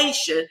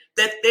revelation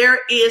that there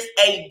is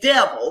a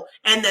devil,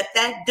 and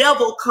that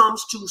devil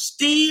comes to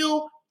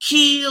steal,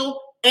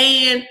 kill,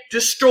 and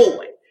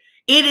destroy.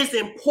 It is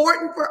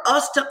important for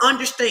us to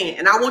understand,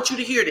 and I want you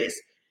to hear this.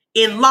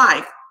 In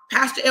life,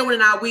 Pastor Edwin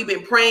and I, we've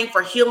been praying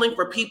for healing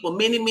for people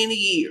many, many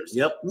years.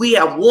 Yep. We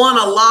have won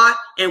a lot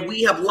and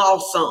we have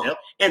lost some. Yep.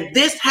 And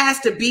this has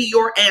to be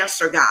your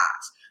answer, guys.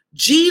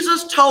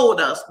 Jesus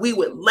told us we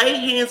would lay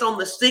hands on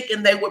the sick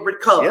and they would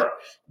recover. Yep.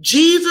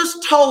 Jesus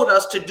told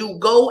us to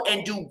go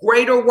and do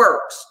greater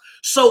works.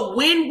 So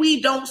when we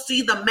don't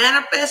see the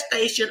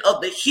manifestation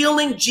of the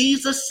healing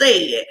Jesus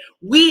said,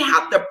 we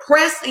have to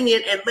press in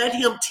and let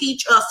him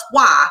teach us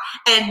why,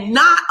 and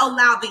not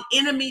allow the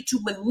enemy to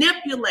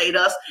manipulate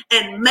us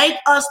and make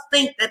us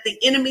think that the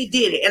enemy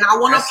did it. And I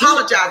want to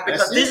apologize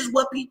because this is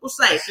what people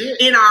say.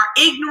 In our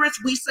ignorance,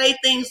 we say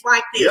things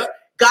like this. Yep.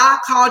 God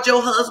called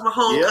your husband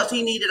home because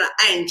he needed an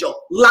angel.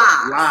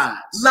 Lies.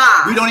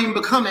 We don't even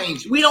become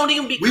angels. We don't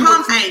even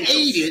become angels. We were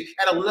created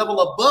at a level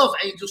above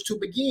angels to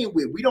begin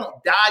with. We don't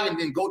die and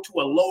then go to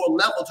a lower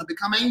level to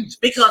become angels.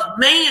 Because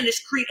man is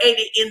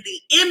created in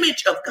the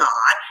image of God,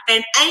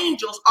 and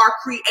angels are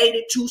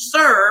created to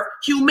serve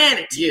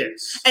humanity.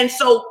 Yes. And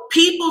so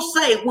people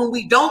say when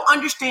we don't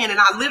understand,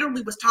 and I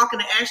literally was talking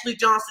to Ashley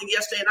Johnson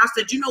yesterday, and I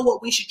said, you know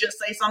what we should just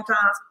say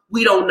sometimes?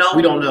 We don't know.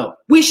 We don't know.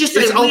 We should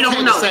say it's we okay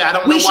don't know. To say, I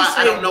don't know why.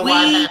 I don't know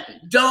why it happened.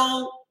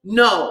 Don't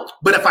know.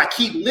 But if I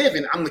keep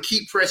living, I'm gonna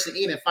keep pressing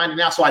in and finding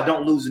out so I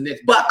don't lose the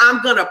next. But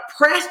I'm gonna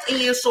press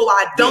in so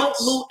I don't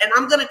lose. And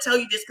I'm gonna tell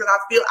you this because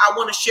I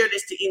want to share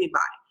this to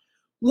anybody.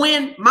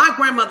 When my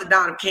grandmother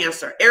died of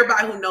cancer,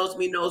 everybody who knows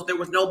me knows there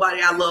was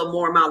nobody I love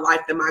more in my life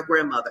than my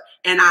grandmother.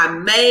 And I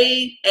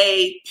made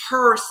a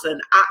personal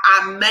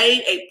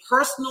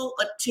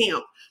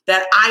attempt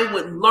that I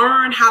would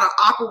learn how to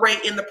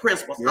operate in the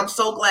principles. Yep. I'm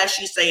so glad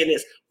she's saying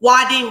this.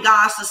 Why didn't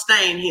God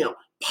sustain him?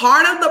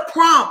 Part of the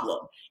problem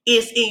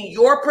is in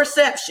your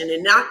perception,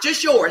 and not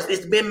just yours.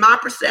 It's been my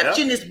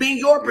perception. Yep. It's been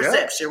your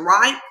perception,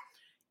 right?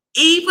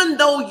 Even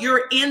though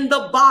you're in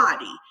the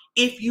body,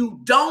 if you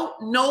don't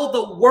know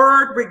the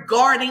word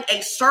regarding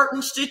a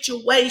certain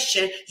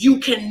situation, you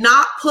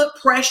cannot put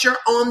pressure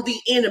on the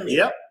enemy.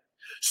 Yep.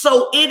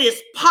 So it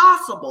is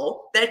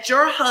possible that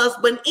your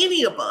husband,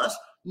 any of us,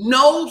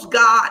 knows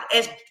God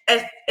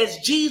as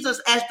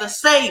Jesus as the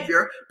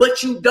Savior,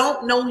 but you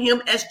don't know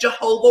him as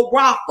Jehovah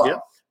Rapha. Yep.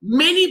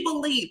 Many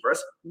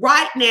believers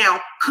right now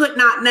could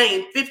not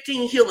name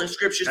 15 healing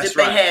scriptures if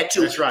they had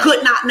to.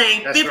 Could not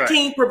name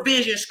 15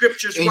 provision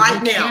scriptures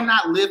right now. You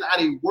cannot live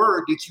out a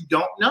word that you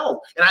don't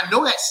know. And I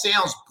know that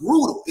sounds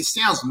brutal. It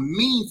sounds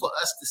mean for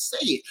us to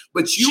say it.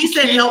 But you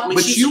cannot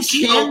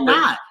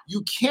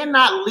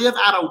live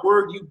out a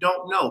word you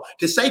don't know.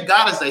 To say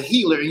God is a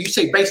healer and you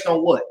say based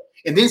on what?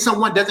 And then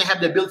someone doesn't have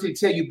the ability to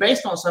tell you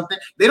based on something,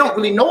 they don't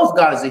really know if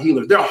God is a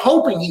healer. They're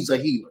hoping he's a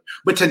healer.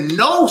 But to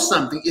know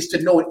something is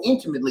to know it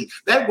intimately.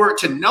 That word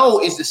to know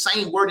is the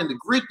same word in the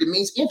Greek that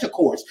means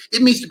intercourse.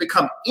 It means to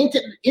become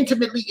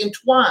intimately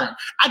entwined.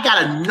 I got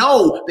to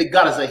know that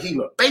God is a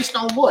healer. Based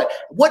on what?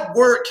 What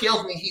word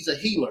tells me he's a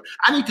healer?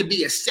 I need to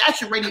be as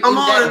saturated in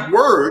that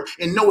word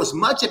and know as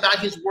much about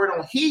his word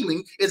on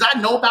healing as I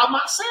know about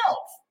myself.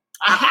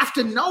 I have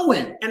to know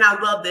him. And I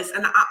love this.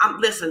 And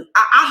listen,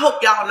 I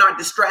hope y'all are not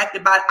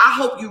distracted by it. I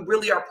hope you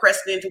really are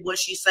pressed into what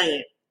she's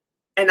saying.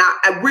 And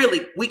I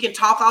really, we can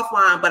talk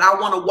offline, but I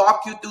want to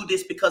walk you through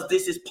this because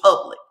this is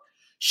public.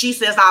 She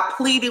says, I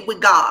pleaded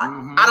with God.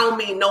 Mm-hmm. I don't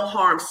mean no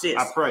harm, sis.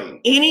 I prayed.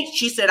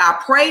 She said, I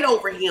prayed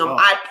over him.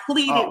 I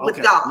pleaded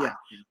with God. Yeah.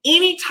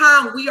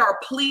 Anytime we are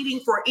pleading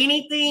for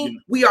anything,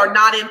 we are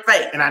not in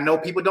faith. And I know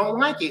people don't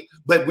like it,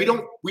 but we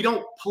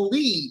don't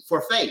plead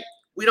for faith.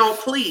 We don't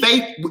plead.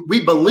 Faith,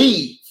 we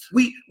believe.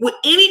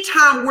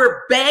 Anytime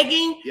we're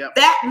begging,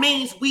 that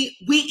means we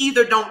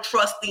either don't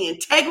trust the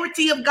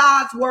integrity of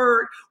God's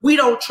word, we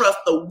don't trust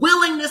the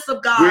willingness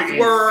of God's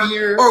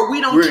word, or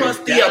we don't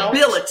trust the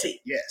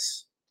ability.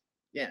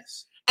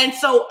 Yes. And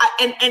so,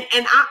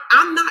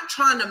 I'm not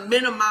trying to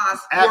minimize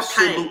your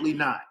pain. Absolutely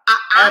not.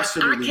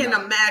 Absolutely I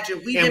can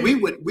imagine.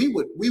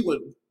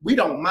 We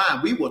don't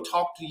mind. We will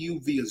talk to you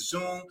via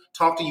Zoom,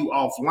 talk to you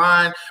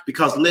offline,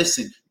 because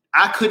listen,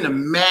 I couldn't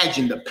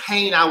imagine the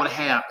pain I would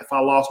have if I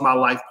lost my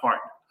life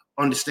partner.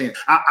 Understand?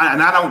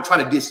 And I don't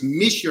try to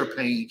dismiss your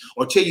pain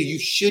or tell you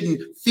shouldn't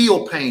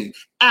feel pain.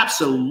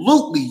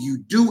 Absolutely, you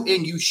do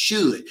and you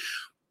should.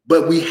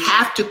 But we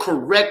have to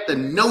correct the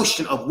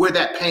notion of where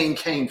that pain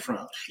came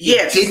from.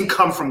 Yes. It didn't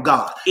come from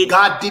God.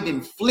 God didn't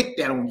inflict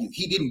that on you.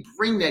 He didn't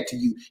bring that to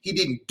you. He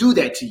didn't do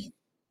that to you.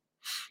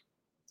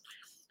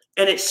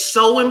 And it's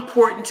so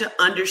important to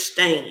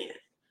understand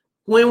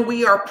when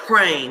we are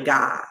praying,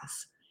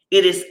 guys,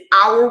 it is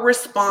our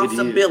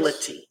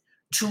responsibility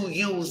to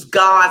use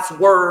God's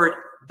word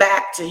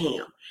back to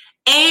him.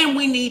 And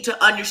we need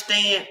to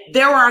understand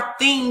there are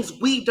things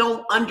we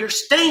don't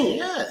understand.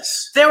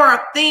 Yes. There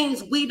are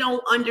things we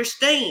don't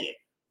understand.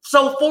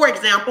 So, for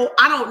example,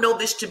 I don't know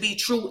this to be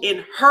true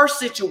in her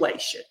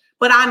situation,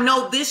 but I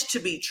know this to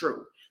be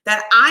true.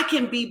 that I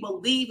can be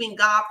believing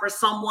God for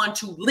someone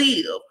to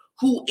live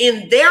who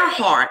in their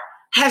heart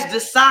has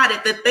decided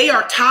that they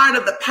are tired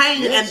of the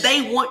pain and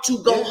they want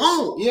to go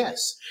home.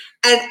 Yes.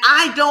 And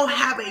I don't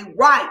have a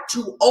right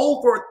to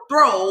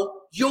overthrow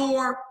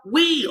your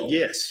will.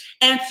 Yes.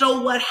 And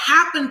so what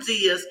happens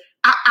is,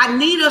 I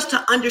need us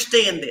to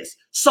understand this.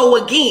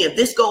 So again,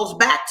 this goes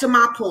back to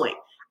my point.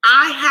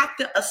 I have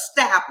to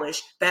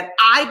establish that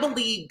I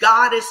believe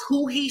God is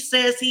who he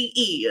says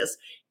he is,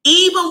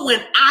 even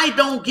when I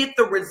don't get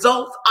the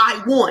results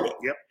I wanted.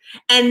 Yep.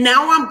 And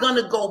now I'm going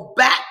to go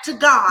back to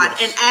God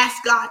and ask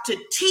God to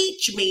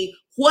teach me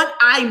what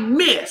I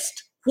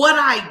missed, what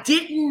I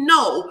didn't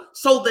know,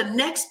 so the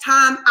next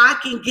time I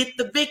can get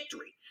the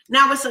victory.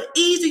 Now, it's an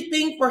easy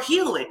thing for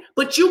healing,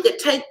 but you could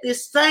take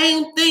this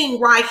same thing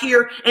right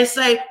here and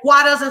say,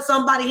 why doesn't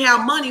somebody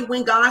have money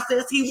when God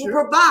says he will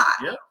provide?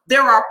 Yep.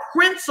 There are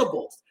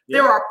principles.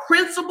 There are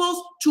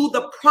principles to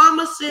the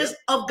promises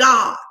of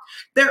God.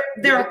 There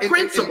are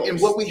principles.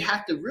 And what we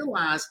have to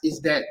realize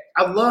is that,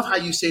 I love how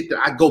you said that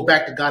I go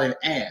back to God and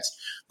ask.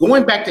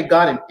 Going back to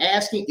God and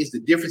asking is the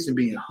difference in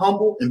being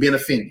humble and being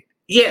offended.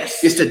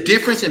 Yes. It's the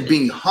difference in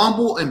being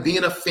humble and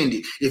being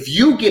offended. If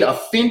you get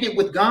offended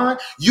with God,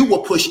 you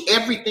will push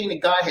everything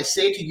that God has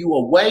said to you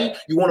away.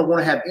 You want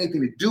to have anything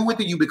to do with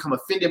it. You become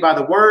offended by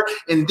the word.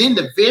 And then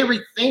the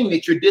very thing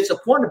that you're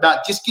disappointed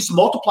about just gets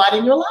multiplied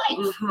in your life.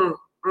 Mm-hmm.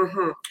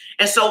 Mm-hmm.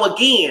 And so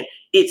again,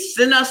 it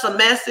sent us a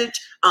message.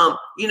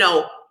 You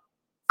know,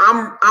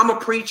 I'm a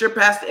preacher.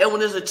 Pastor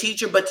Edwin is a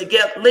teacher, but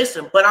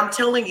but I'm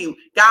telling you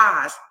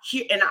guys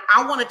here, and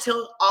I want to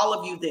tell all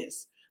of you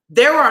this.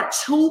 There are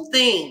two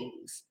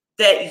things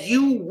that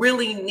you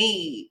really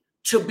need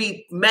to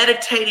be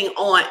meditating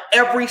on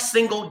every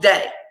single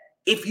day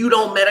if you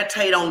don't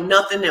meditate on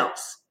nothing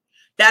else.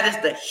 That is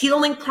the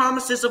healing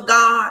promises of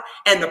God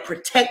and the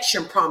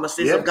protection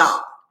promises of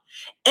God.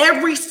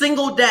 Every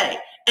single day.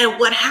 And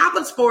what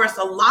happens for us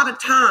a lot of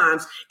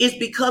times is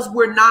because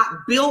we're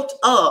not built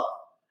up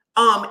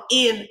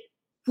in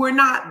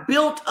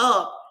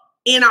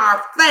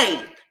our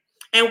faith.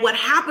 And what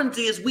happens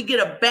is we get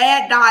a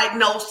bad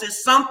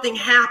diagnosis, something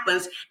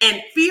happens,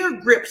 and fear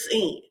grips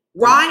in,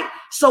 right?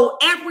 So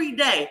every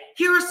day,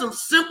 here are some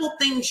simple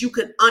things you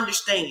can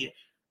understand.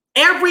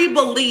 Every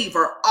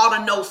believer ought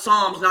to know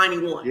Psalms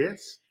 91.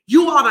 Yes.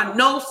 You ought to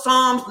know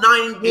Psalms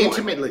 91.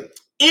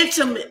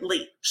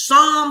 Intimately.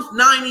 Psalms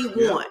 91.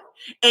 Yeah.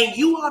 And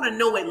you ought to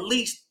know at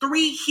least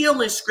 3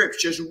 healing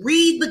scriptures.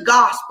 Read the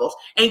Gospels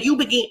and you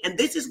begin. And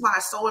this is why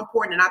it's so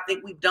important. And I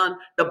think we've done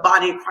the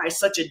body of Christ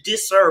such a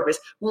disservice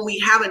when we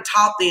haven't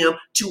taught them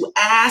to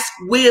ask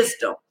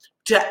wisdom,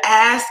 to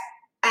ask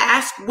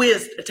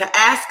wisdom, to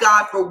ask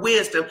God for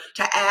wisdom,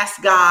 to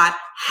ask God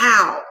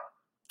how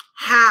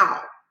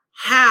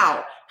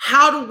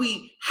do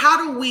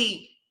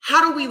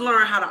we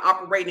learn how to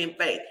operate in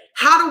faith?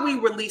 How do we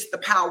release the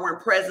power and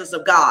presence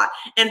of God?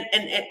 And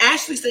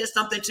Ashley said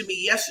something to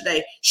me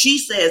yesterday. She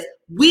says,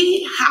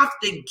 we have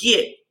to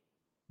get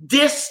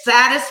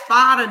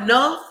dissatisfied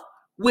enough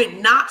with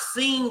not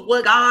seeing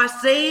what God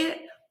said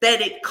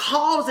that it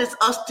causes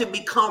us to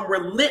become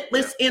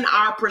relentless in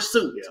our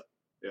pursuit.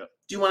 Yeah.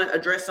 Do you want to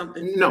address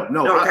something? No.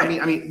 Okay.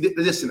 I mean,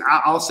 listen,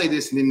 I'll say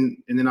this and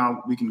then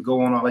we can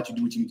go on. I'll let you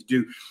do what you need to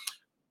do.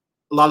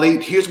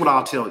 Lale, here's what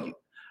I'll tell you.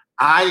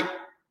 I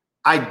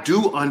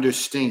do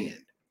understand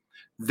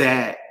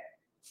that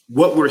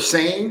what we're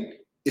saying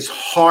is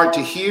hard to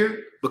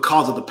hear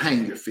because of the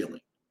pain you're feeling.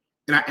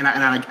 And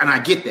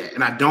I get that.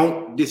 And I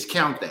don't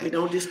discount that. You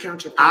don't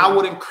discount your pain. I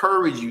would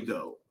encourage you,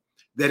 though,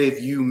 that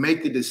if you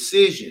make the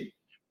decision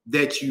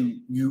that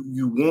you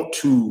want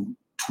to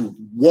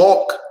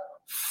walk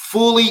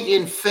fully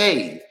in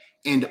faith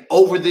and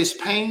over this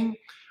pain,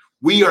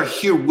 we are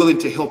here willing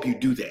to help you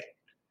do that.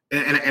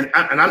 And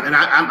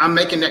I'm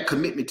making that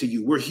commitment to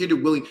you. We're here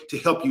to willing to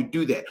help you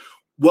do that.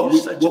 What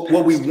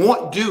we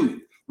want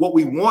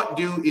to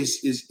do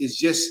is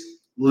just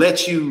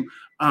let you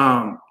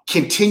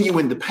continue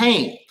in the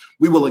pain.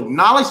 We will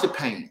acknowledge the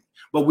pain,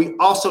 but we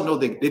also know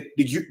that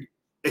you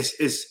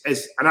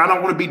and I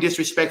don't want to be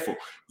disrespectful.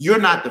 You're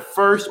not the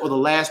first or the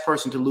last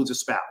person to lose a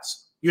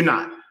spouse. You're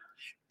not.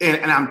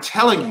 And I'm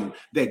telling you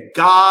that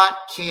God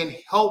can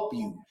help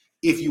you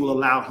if you will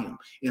allow him.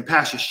 And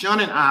Pastor Sean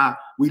and I,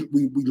 we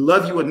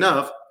love you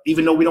enough,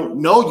 even though we don't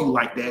know you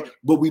like that,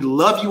 but we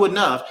love you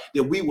enough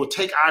that we will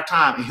take our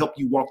time and help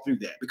you walk through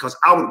that, because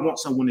I would want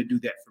someone to do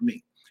that for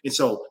me. And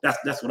so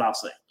that's what I'll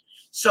say.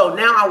 So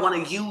now I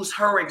want to use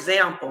her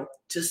example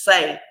to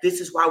say, this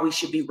is why we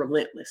should be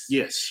relentless.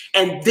 Yes.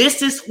 And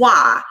this is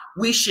why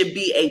we should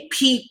be a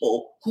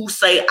people who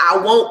say, I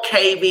won't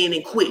cave in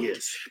and quit.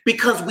 Yes.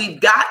 Because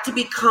we've got to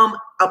become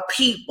a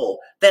people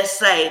that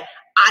say,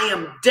 I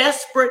am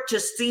desperate to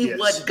see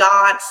what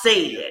God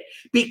said,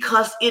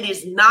 because it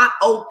is not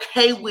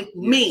okay with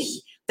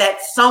me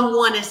that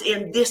someone is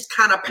in this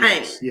kind of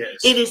pain. Yes.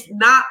 It is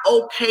not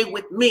okay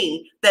with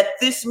me that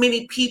this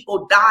many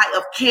people die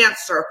of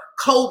cancer,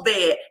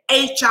 COVID,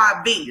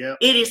 HIV. Yep.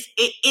 It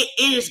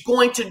is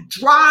going to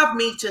drive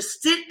me to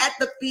sit at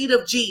the feet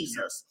of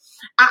Jesus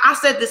I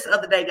said this the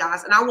other day,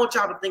 guys, and I want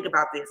y'all to think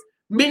about this.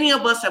 Many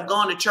of us have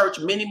gone to church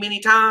many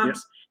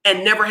times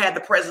and never had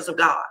the presence of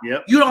God.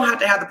 You don't have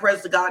to have the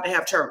presence of God to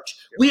have church.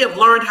 We have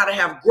learned how to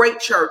have great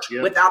church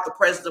without the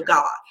presence of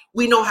God.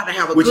 We know how to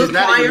have a good choir. Which is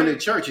not even a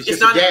church. It's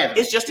just a gathering.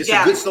 It's just a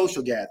gathering. It's a good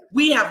social gathering.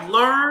 We have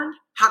learned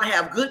how to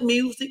have good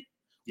music.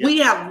 We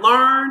have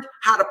learned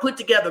how to put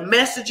together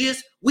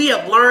messages. We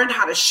have learned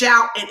how to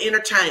shout and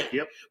entertain.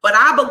 But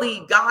I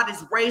believe God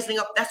is raising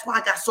up. That's why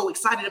I got so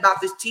excited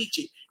about this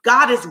teaching.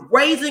 God is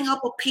raising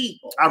up a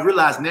people. I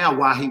realize now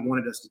why he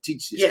wanted us to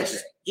teach this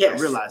today. Yes.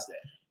 I realize that.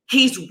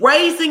 He's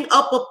raising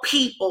up a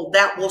people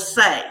that will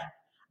say,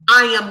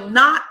 I am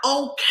not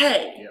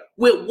okay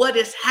with what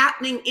is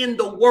happening in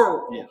the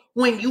world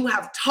when you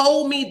have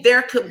told me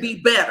there could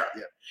be better.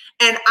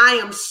 And I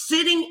am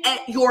sitting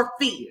at your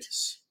feet.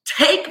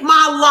 Take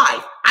my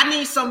life. I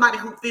need somebody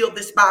who feels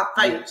this by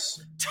faith.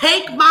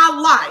 Take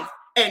my life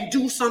and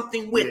do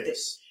something with it.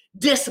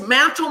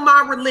 Dismantle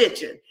my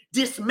religion.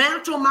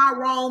 Dismantle my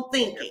wrong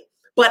thinking.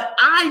 But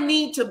I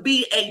need to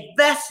be a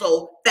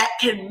vessel that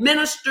can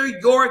minister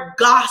your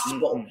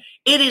gospel.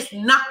 It is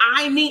not,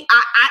 I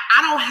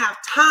don't have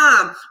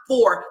time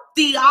for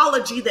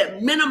theology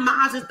that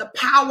minimizes the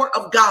power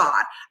of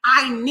God.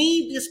 I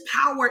need this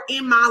power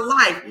in my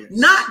life,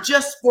 not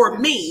just for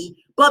me,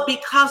 but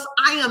because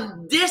I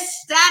am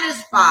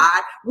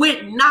dissatisfied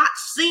with not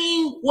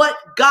seeing what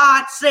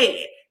God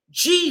said.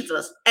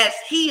 Jesus, as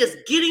he is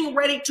getting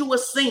ready to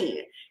ascend,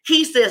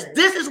 he says,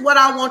 this is what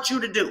I want you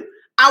to do.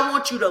 I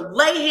want you to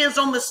lay hands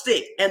on the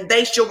sick and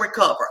they shall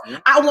recover.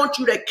 I want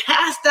you to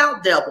cast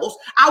out devils.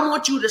 I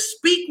want you to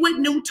speak with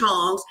new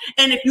tongues.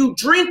 And if you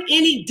drink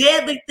any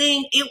deadly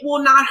thing, it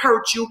will not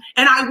hurt you.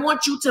 And I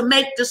want you to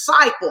make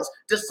disciples.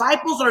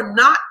 Disciples are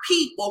not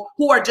people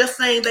who are just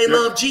saying they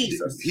love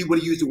Jesus. He would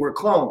have used the word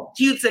clones.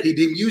 He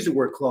didn't use the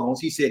word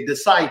clones. He said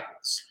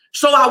disciples.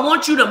 So I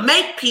want you to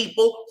make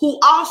people who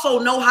also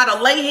know how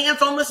to lay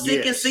hands on the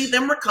sick and see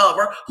them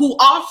recover, who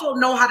also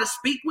know how to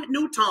speak with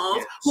new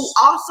tongues, who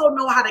also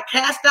know how to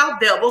cast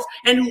out devils,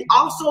 and who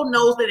also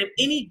knows that if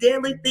any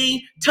deadly thing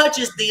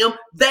touches them,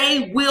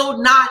 they will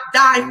not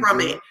die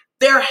from it.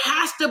 There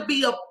has to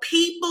be a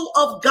people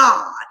of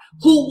God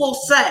who will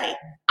say,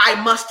 I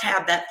must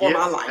have that for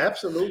my life.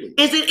 Absolutely.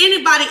 Is it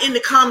anybody in the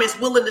comments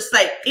willing to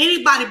say,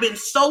 anybody been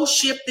so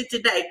shifted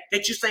today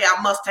that you say,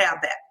 I must have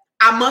that?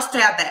 I must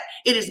have that.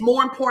 It is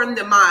more important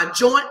than my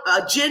joint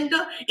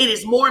agenda. It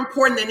is more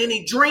important than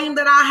any dream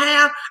that I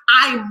have.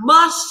 I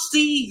must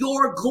see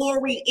your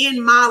glory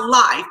in my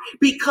life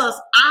because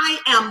I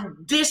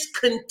am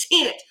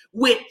discontent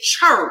with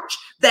church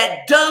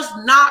that does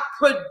not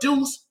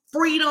produce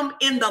freedom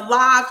in the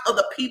lives of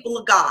the people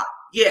of God.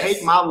 Yes.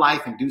 Take my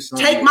life and do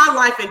something. Take my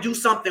life and do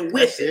something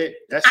with it.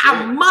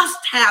 I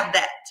must have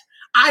that.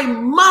 I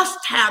must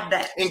have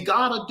that. And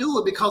God will do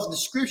it because the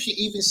scripture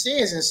even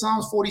says in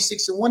Psalms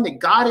 46:1 that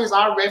God is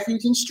our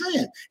refuge and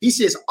strength. He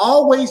says,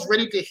 always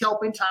ready to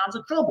help in times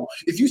of trouble.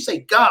 If you say,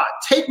 God,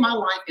 take my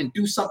life and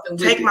do something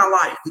with it. Take my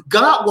life.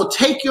 God will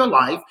take your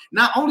life.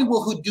 Not only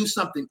will he do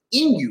something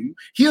in you,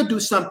 he'll do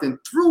something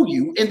through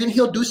you, and then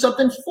he'll do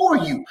something for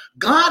you.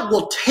 God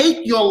will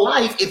take your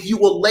life if you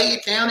will lay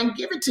it down and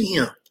give it to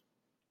him.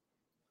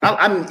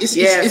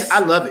 I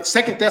love it.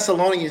 2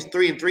 Thessalonians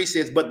 3:3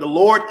 says, but the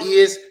Lord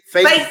is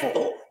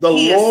faithful. The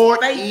Lord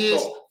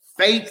is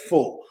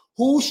faithful.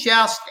 Who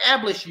shall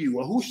establish you,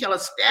 or who shall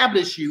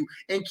establish you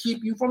and keep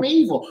you from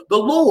evil? The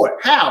Lord.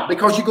 How?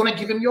 Because you're going to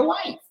give him your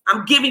life.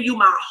 I'm giving you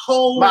my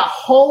whole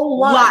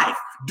life.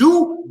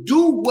 Do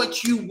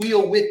what you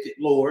will with it,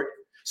 Lord,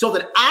 so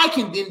that I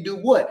can then do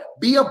what?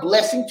 Be a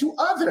blessing to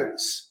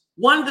others.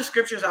 One of the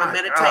scriptures I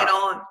meditate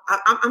on,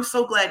 I'm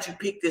so glad you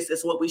picked this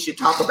as what we should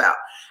talk about.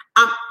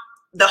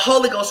 The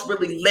Holy Ghost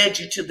really led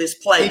you to this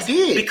place.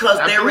 He did.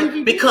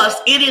 Because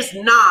it is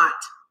not.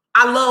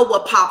 I love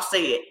what Pop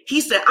said.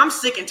 He said, I'm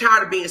sick and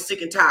tired of being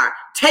sick and tired.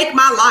 Take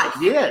my life.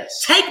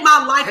 Yes. Take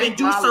my life and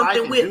do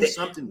something with it.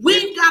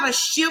 We've got to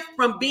shift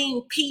from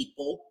being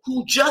people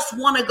who just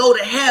want to go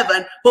to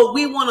heaven, but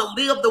we want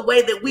to live the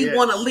way that we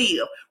want to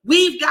live.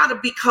 We've got to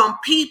become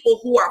people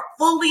who are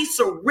fully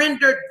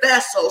surrendered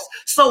vessels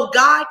so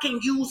God can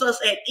use us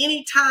at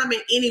any time,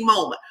 at any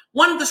moment.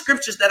 One of the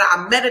scriptures that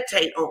I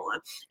meditate on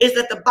is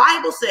that the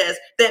Bible says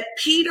that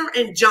Peter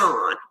and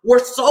John were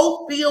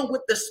so filled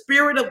with the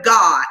Spirit of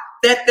God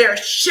that their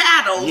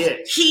shadows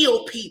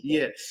heal people.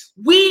 Yes.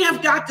 We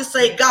have got to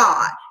say,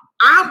 God,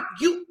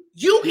 you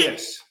can.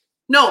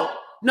 No.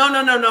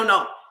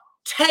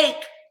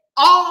 Take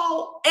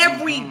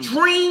every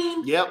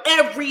dream,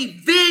 every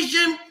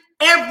vision,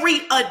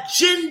 every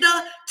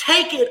agenda.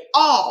 Take it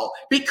all,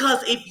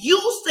 because if you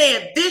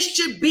said this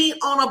should be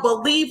on a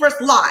believer's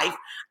life,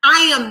 I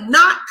am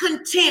not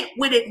content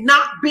with it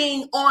not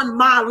being on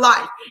my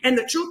life. And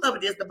the truth of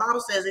it is, the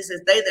Bible says, it says,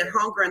 they that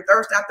hunger and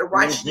thirst after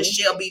righteousness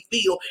shall be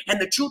filled.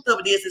 And the truth of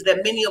it is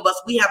that many of us,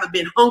 we haven't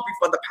been hungry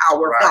for the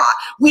power of God.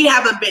 We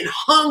haven't been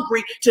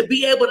hungry to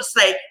be able to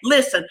say,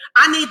 listen,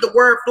 I need the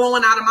word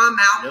flowing out of my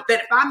mouth,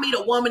 that if I meet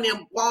a woman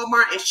in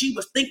Walmart and she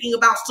was thinking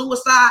about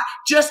suicide,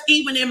 just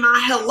even in my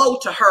hello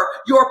to her,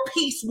 your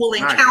peace will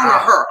encounter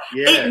her.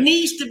 It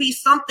needs to be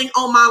something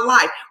on my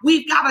life.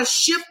 We've got to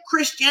shift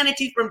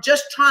Christianity from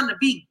just trying to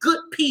be good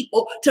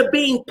people to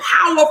being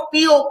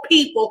power-filled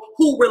people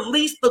who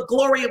release the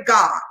glory of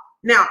God.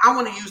 Now, I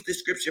want to use this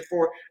scripture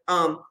for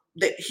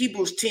the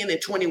Hebrews 10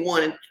 and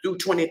 21 through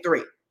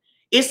 23.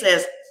 It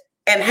says,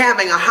 and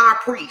having a high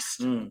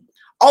priest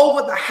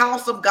over the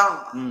house of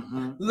God,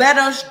 let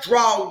us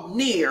draw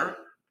near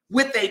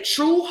with a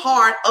true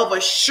heart of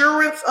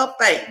assurance of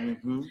faith,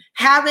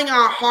 having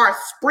our hearts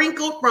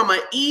sprinkled from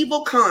an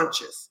evil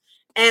conscience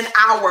and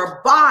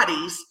our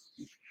bodies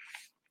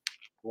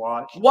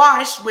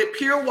washed with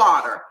pure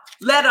water.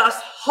 Let us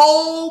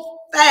hold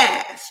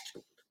fast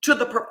to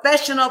the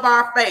profession of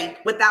our faith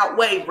without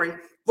wavering,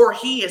 for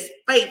he is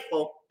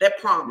faithful that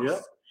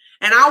promised.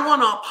 And I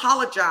want to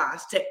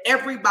apologize to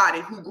everybody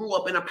who grew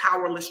up in a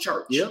powerless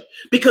church,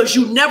 because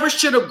you never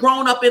should have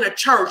grown up in a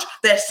church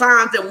that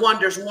signs and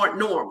wonders weren't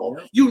normal.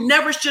 You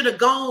never should have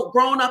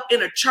grown up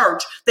in a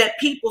church that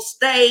people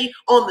stayed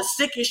on the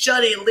sick and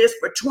shut-in list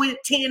for 10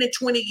 and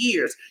 20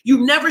 years.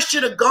 You never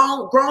should have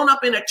grown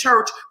up in a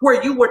church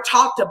where you were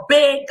taught to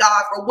beg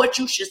God for what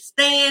you should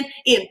stand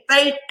in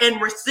faith and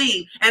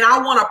receive. And I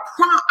want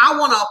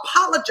to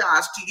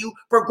apologize to you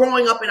for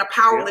growing up in a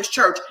powerless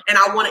church, and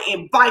I want to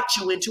invite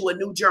you into a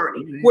new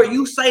journey where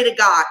you say to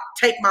God,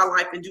 take my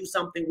life and do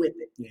something with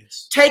it.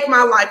 Take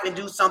my life and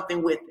do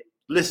something with it.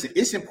 Listen,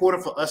 it's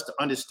important for us to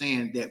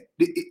understand that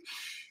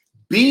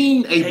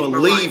being a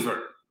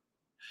believer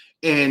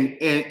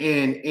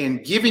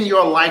and giving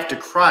your life to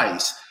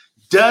Christ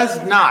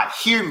does not,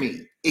 hear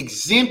me,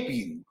 exempt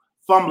you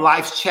from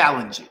life's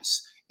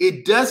challenges.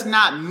 It does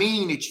not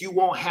mean that you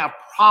won't have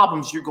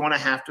problems you're going to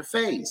have to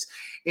face.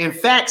 In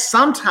fact,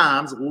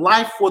 sometimes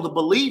life for the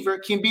believer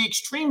can be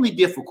extremely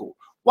difficult.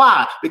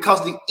 Why?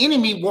 Because the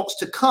enemy wants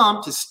to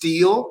come to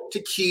steal,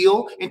 to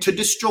kill, and to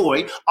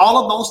destroy.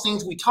 All of those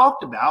things we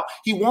talked about.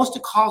 He wants to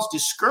cause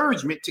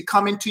discouragement to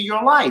come into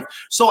your life.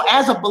 So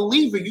as a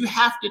believer, you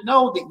have to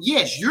know that,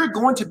 yes, you're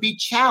going to be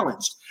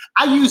challenged.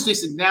 I use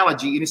this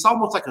analogy, and it's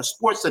almost like a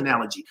sports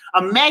analogy.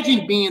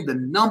 Imagine being the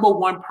number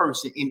one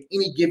person in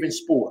any given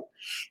sport.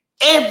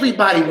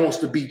 Everybody wants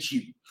to beat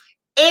you.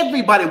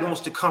 Everybody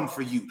wants to come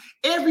for you.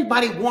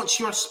 Everybody wants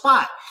your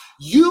spot.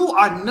 You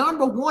are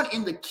number one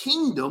in the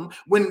kingdom.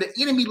 When the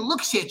enemy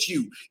looks at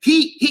you,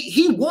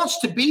 he wants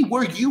to be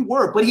where you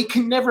were, but he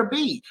can never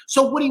be.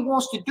 So what he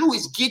wants to do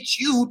is get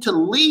you to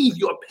leave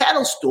your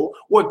pedestal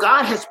where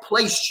God has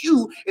placed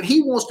you, and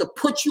he wants to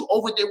put you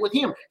over there with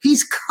him.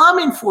 He's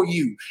coming for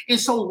you. And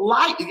so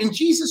and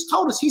Jesus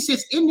told us, he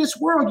says, in this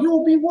world, you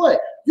will be what?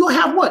 You'll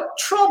have what?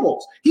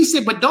 Troubles. He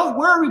said, but don't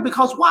worry,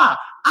 because why?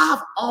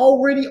 I've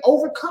already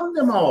overcome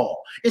them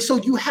all. And so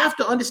you have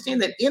to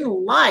understand that in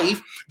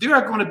life, there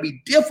are going to be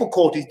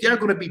difficulties. There are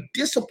going to be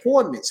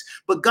disappointments.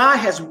 But God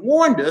has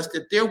warned us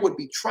that there would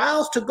be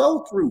trials to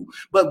go through.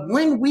 But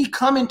when we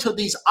come into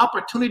these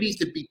opportunities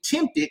to be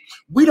tempted,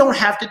 we don't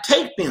have to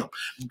take them.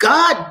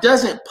 God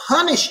doesn't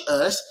punish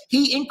us.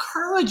 He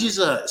encourages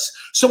us.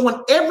 So when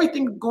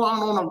everything's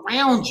going on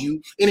around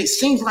you and it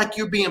seems like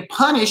you're being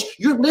punished,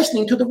 you're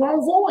listening to the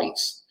wrong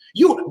voice.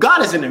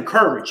 God is an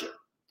encourager.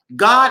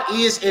 God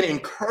is an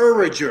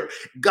encourager.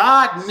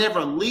 God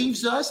never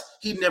leaves us.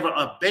 He never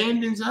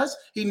abandons us.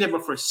 He never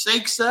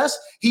forsakes us.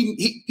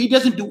 He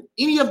doesn't do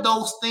any of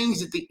those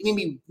things that the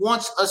enemy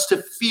wants us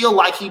to feel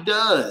like he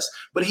does.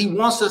 But he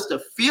wants us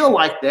to feel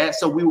like that,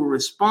 so we will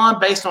respond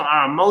based on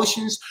our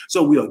emotions.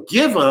 So we'll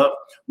give up,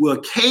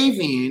 we'll cave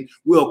in,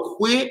 we'll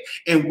quit,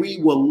 and we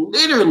will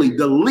literally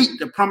delete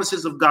the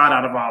promises of God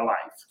out of our life.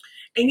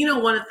 And you know,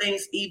 one of the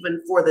things,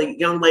 even for the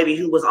young lady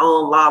who was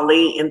on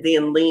Lali, and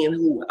then Lynn,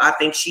 who I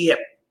think she had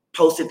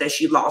posted that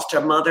she lost her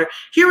mother,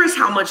 here is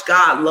how much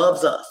God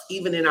loves us,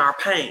 even in our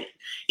pain.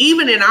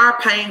 Even in our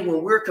pain,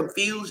 when we're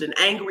confused and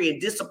angry and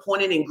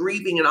disappointed and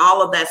grieving and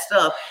all of that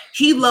stuff,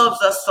 he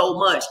loves us so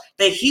much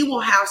that he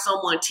will have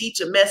someone teach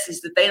a message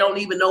that they don't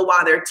even know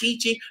why they're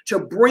teaching, to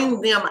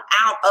bring them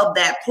out of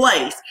that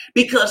place.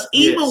 Because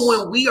even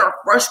when we are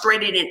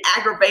frustrated and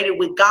aggravated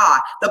with God,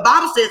 the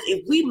Bible says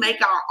if we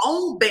make our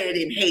own bed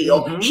in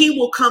hell, he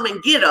will come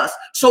and get us.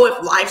 So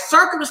if life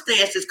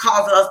circumstances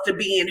cause us to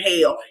be in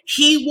hell,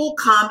 he will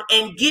come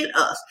and get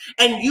us.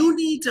 And you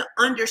need to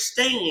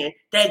understand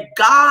that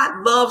God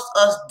loves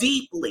us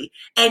deeply,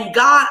 and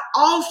God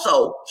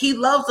also, he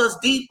loves us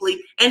deeply,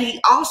 and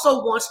he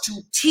also wants to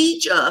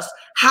teach us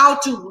how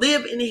to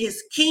live in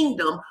his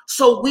kingdom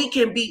so we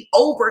can be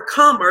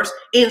overcomers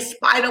in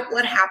spite of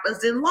what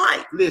happens in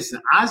life.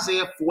 Listen,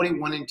 Isaiah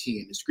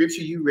 41:10, the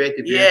scripture you read at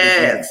the very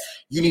Yes.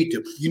 beginning,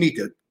 you need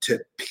to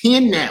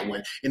pin that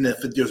one. And if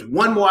there's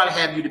one more I'd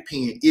have you to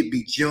pin, it'd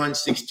be John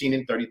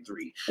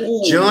 16:33.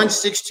 Ooh. John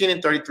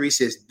 16:33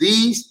 says,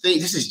 these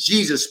things, this is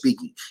Jesus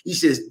speaking. He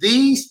says,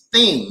 these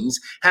things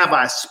have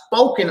I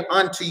spoken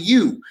unto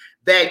you,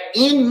 that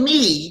in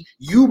me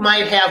you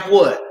might have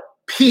what?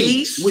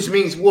 Peace, which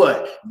means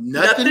what?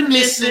 Nothing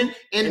missing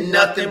and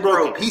nothing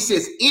broken. He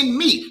says, in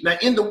me. Now,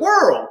 in the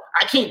world,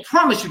 I can't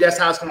promise you that's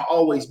how it's going to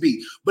always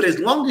be. But as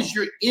long as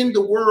you're in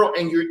the world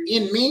and you're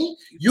in me,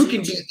 you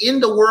can be in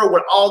the world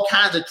with all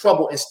kinds of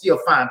trouble and still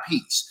find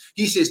peace.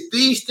 He says,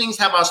 these things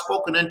have I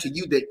spoken unto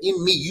you, that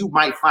in me you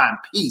might find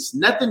peace.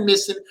 Nothing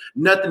missing,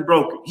 nothing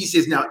broken. He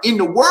says, now in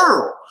the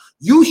world,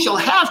 you shall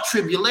have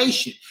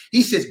tribulation.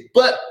 He says,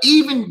 but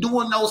even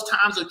during those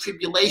times of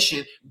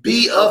tribulation,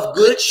 be of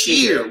good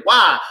cheer.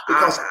 Why?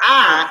 Because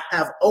I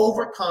have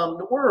overcome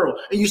the world.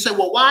 And you say,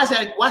 well, why is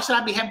that? Why should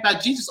I be happy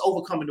about Jesus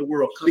overcoming the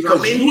world? Because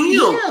I'm in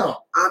him.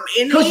 I'm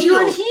in him. Because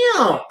you're in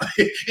him.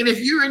 And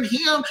if you're in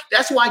him,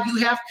 that's why you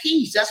have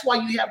peace. That's why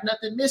you have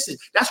nothing missing.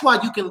 That's why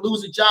you can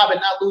lose a job and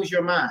not lose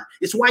your mind.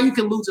 It's why you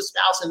can lose a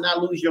spouse and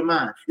not lose your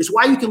mind. It's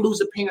why you can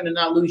lose a parent and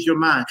not lose your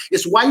mind.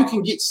 It's why you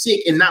can get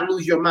sick and not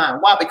lose your mind.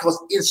 Why?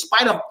 Because in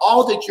spite of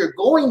all that you're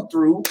going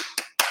through,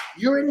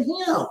 you're in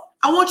him.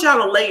 I want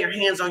y'all to lay your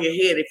hands on your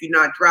head if you're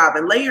not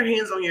driving. Lay your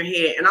hands on your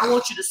head. And I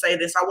want you to say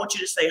this. I want you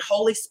to say,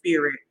 Holy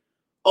Spirit,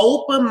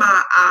 open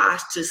my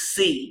eyes to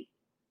see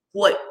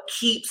what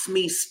keeps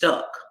me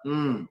stuck.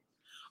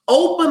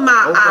 Open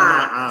my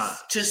eyes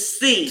to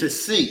see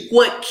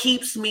what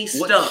keeps me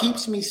stuck. What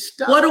keeps me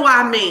stuck? What do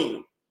I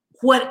mean?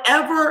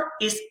 Whatever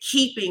is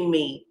keeping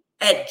me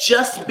at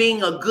just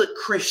being a good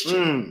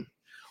Christian.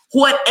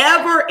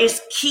 Whatever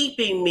is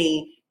keeping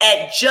me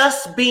at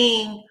just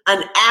being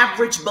an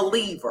average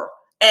believer,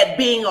 at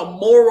being a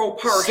moral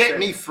person. Set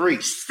me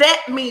free.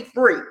 Set me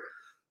free.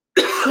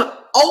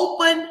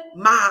 Open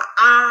my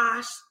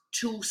eyes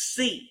to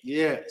see.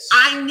 Yes.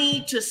 I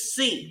need to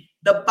see.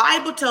 The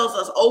Bible tells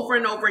us over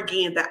and over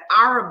again that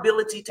our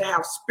ability to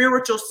have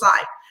spiritual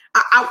sight.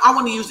 I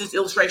want to use this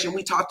illustration.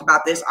 We talked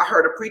about this. I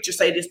heard a preacher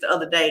say this the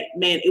other day.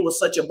 Man, it was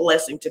such a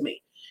blessing to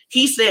me.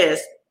 He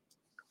says,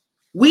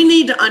 we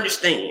need to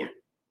understand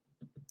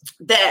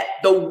that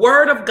the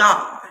word of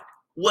God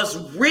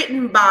was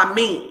written by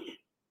men,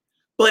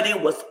 but it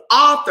was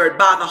authored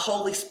by the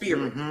Holy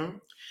Spirit.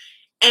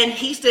 And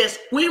he says,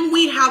 when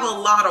we have a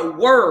lot of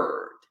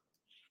word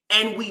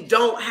and we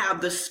don't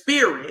have the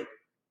Spirit,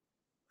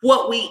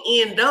 what we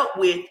end up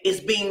with is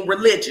being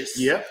religious.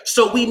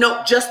 So we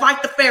know, just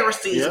like the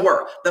Pharisees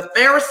were. The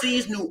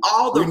Pharisees knew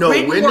all the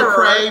written when word. To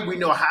pray, we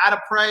know how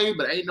to pray,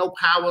 but ain't no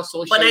power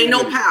associated. But ain't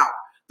no power.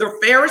 The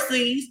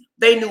Pharisees,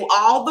 they knew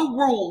all the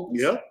rules,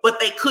 but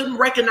they couldn't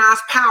recognize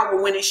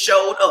power when it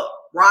showed up,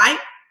 right?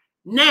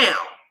 Now,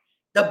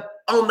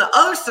 on the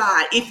other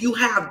side, if you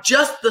have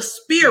just the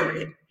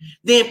Spirit,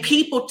 then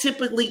people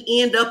typically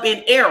end up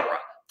in error.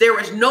 There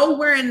is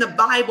nowhere in the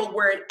Bible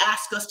where it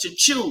asks us to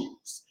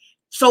choose.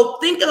 So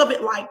think of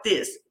it like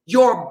this.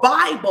 Your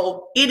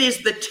Bible, it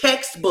is the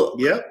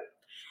textbook.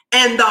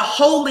 And the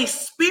Holy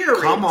Spirit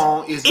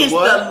is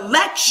the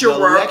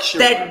lecturer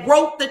that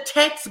wrote the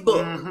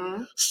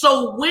textbook.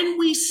 So when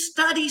we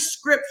study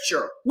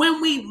scripture,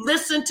 when we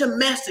listen to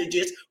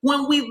messages,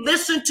 when we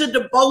listen to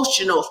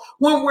devotionals,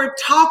 when we're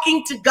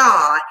talking to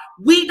God,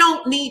 we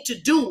don't need to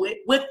do it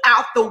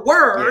without the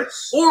word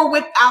or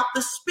without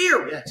the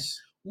Spirit.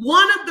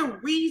 One of the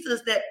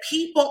reasons that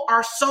people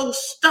are so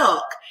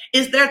stuck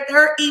is that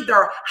they're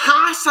either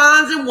high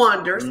signs and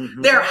wonders,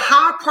 they're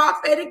high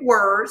prophetic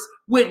words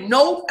with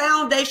no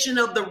foundation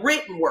of the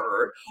written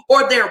word,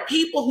 or they're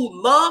people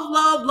who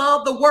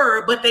love the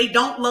word, but they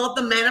don't love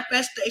the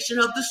manifestation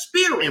of the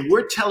Spirit. And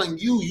we're telling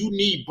you, you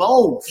need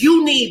both.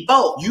 You need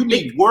both. You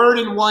need word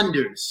and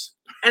wonders.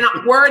 And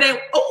word and,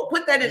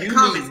 put that in the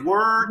comments.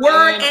 Word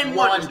and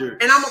wonders.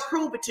 And I'm going to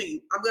prove it to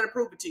you. I'm going to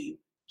prove it to you.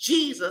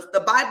 Jesus,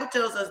 the Bible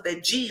tells us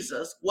that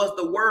Jesus was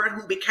the word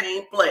who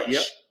became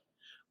flesh.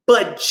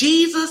 But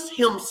Jesus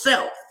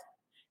himself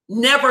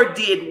never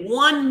did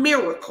one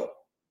miracle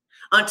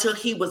until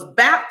he was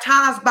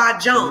baptized by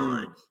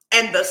John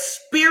and the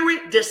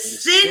Spirit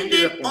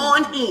descended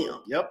on him.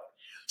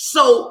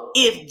 So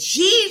if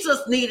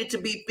Jesus needed to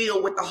be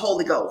filled with the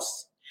Holy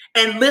Ghost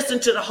and listen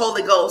to the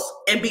Holy Ghost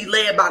and be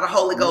led by the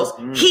Holy Ghost,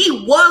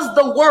 he was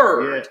the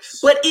word.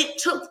 But it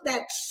took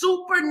that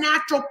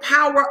supernatural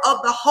power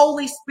of the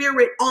Holy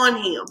Spirit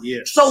on him.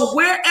 So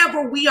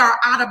wherever we are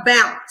out of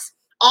balance,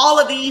 all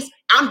of these,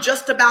 I'm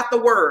just about the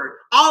word.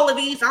 All of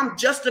these, I'm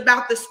just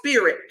about the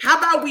Spirit. How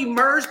about we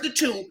merge the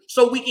two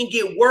so we can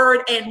get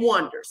word and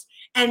wonders?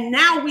 And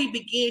now we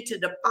begin to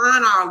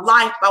define our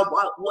life by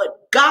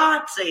what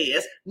God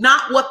says,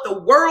 not what the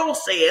world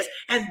says.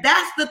 And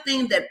that's the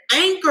thing that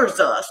anchors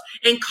us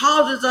and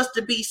causes us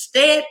to be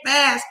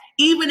steadfast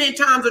even in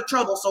times of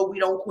trouble, so we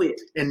don't quit.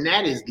 And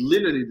that is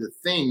literally the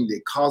thing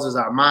that causes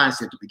our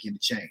mindset to begin to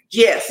change.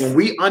 Yes. When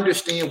we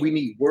understand we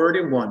need word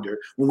and wonder,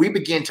 when we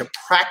begin to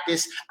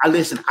practice, I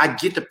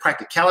get the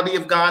practicality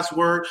of God's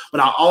word, but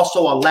I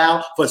also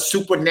allow for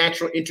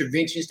supernatural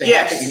interventions to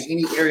happen in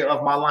any area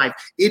of my life.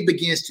 It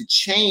begins to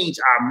change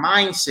our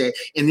mindset.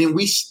 And then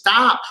we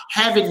stop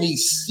having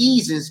these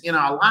seasons in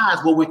our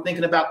lives where we're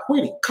thinking about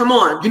quitting. Come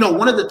on. You know,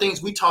 one of the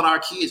things we taught our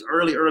kids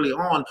early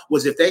on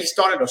was if they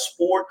started a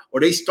sport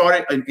or they started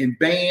in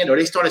band or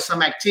they started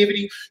some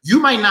activity, you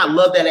might not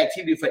love that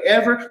activity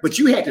forever, but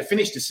you had to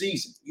finish the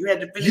season. You had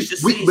to finish the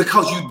season.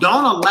 Because you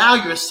don't allow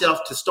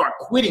yourself to start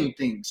quitting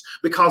things.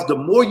 Because the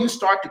more you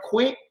start to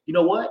quit, you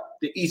know what?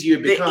 The easier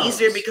it becomes. The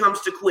easier it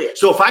becomes to quit.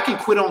 So if I can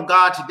quit on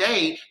God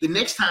today, the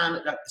next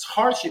time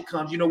hardship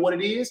comes, you know what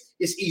it is?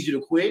 It's easier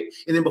to quit.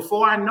 And then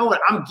before I know it,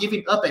 I'm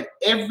giving up at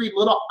every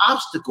little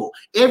obstacle,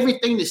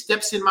 everything that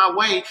steps in my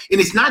way. And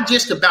it's not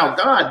just about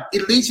God.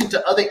 It leads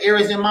into other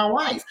areas in my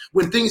life.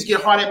 When things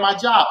get hard at my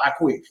job, I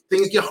quit.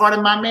 Things get hard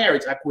in my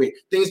marriage, I quit.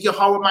 Things get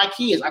hard with my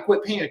kids, I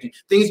quit parenting.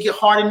 Things get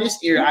hard in this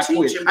area, I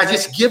quit. I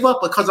just give up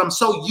because I'm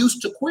so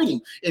used to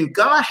quitting. And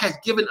God has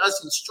given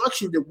us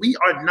instruction that we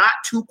are not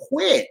to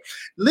quit.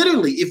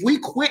 Literally, if we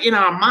quit in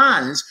our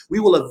minds, we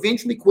will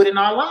eventually quit in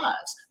our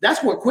lives.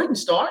 That's where quitting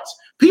starts.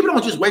 People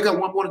don't just wake up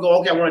one morning and go,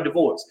 okay, I want a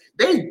divorce.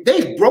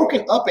 They've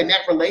broken up in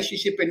that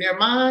relationship in their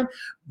mind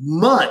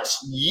months,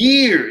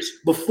 years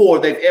before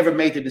they've ever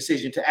made the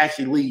decision to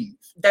actually leave.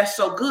 That's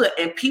so good.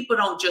 And people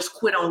don't just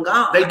quit on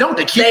God. They don't.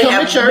 They keep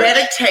coming to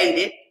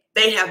church.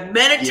 They have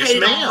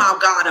meditated on how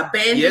God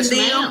abandoned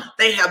them.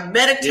 They have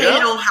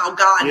meditated on how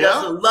God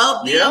doesn't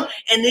love them.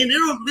 And then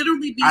it'll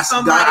literally be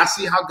somebody. I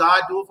see how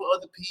God do it for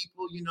other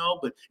people, you know,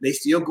 but they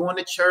still going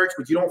to church,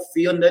 but you don't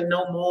feel nothing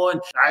no more.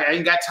 And I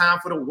ain't got time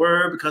for the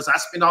word because I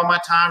spend all my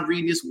time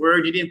reading this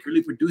word. It didn't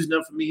really produce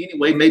enough for me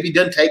anyway. Maybe it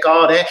doesn't take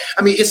all that.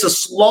 I mean, it's a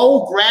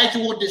slow,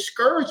 gradual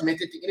discouragement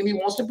that the enemy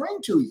wants to bring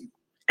to you.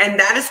 And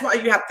that is why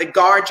you have to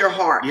guard your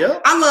heart.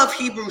 Yep. I love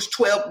Hebrews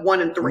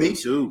 12:1-3. Me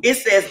too. It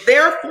says,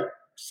 therefore,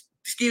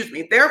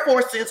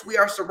 since we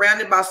are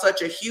surrounded by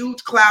such a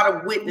huge cloud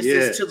of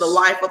witnesses to the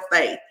life of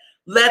faith,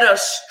 let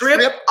us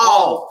strip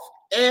off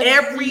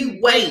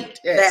every weight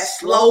that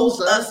slows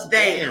us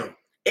down,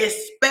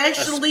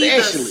 especially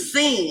the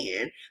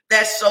sin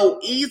that so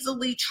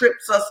easily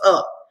trips us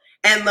up.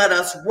 And let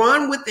us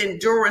run with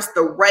endurance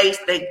the race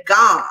that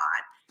God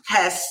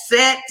has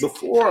set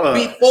before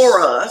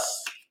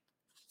us.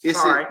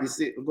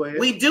 Go ahead.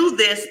 We do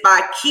this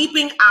by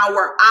keeping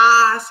our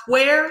eyes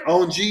where?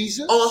 On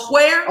Jesus. On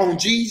where? On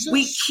Jesus.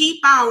 We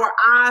keep our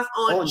eyes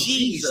on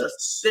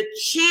Jesus, the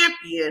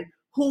champion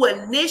who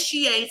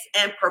initiates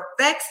and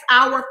perfects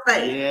our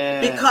faith.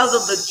 Yes. Because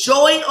of the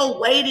joy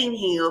awaiting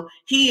him,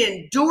 he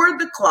endured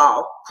the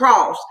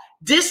cross,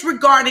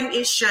 disregarding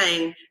its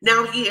shame.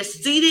 Now he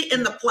is seated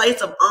in the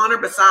place of honor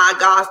beside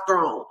God's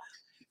throne.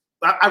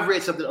 I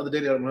read something the other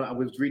day when I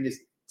was reading this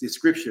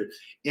scripture,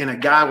 and a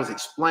guy was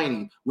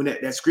explaining when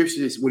that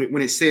scripture is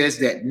when it says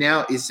that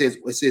now it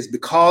says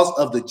because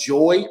of the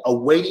joy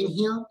awaiting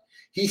him,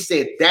 he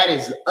said that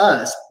is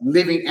us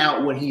living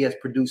out what he has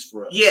produced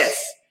for us. Yes.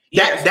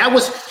 That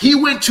was, he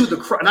went to the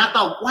cross, and I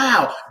thought,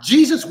 wow,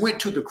 Jesus went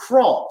to the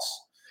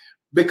cross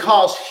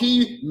because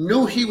he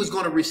knew he was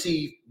going to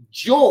receive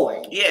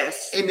joy.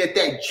 Yes. And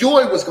that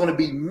joy was going to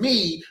be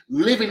me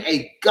living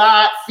a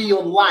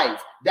God-filled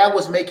life that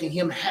was making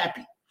him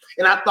happy.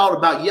 And I thought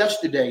about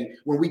yesterday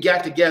when we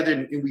got together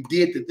and we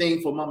did the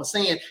thing for Mama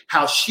Saying,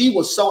 how she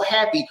was so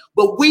happy,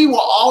 but we were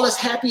all as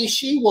happy as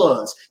she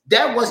was.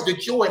 That was the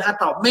joy. And I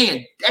thought,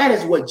 man, that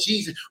is what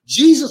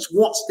Jesus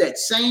wants, that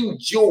same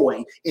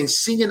joy in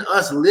seeing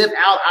us live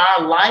out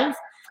our life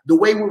the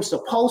way we were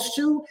supposed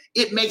to.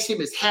 It makes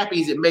him as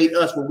happy as it made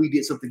us when we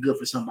did something good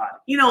for somebody.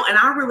 You know, and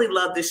I really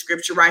love this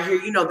scripture right here.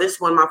 You know, this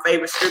is one of my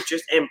favorite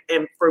scriptures.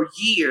 And for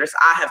years,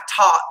 I have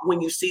taught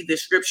when you see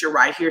this scripture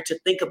right here to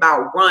think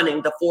about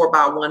running the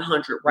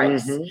 4x100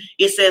 race. Mm-hmm.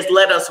 It says,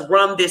 let us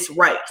run this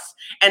race.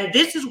 And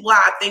this is why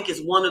I think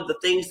is one of the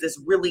things that's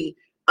really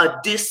a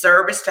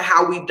disservice to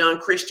how we've done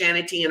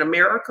Christianity in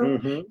America.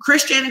 Mm-hmm.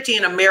 Christianity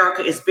in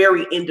America is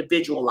very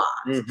individualized.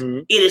 Mm-hmm.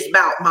 It is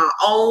about my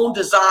own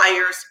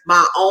desires,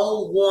 my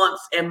own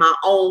wants, and my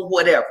own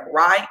whatever,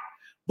 right?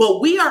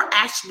 But we are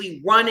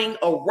actually running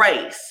a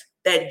race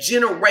that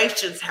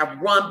generations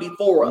have run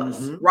before us,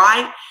 mm-hmm.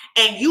 right?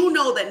 And you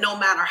know that no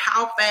matter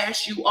how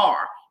fast you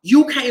are,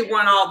 you can't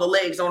run all the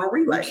legs on a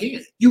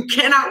relay. You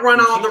cannot run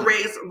all the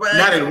race.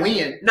 Not in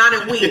win. Not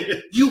in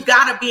win. You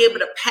got to be able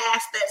to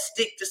pass that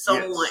stick to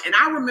someone. Yes. And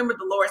I remember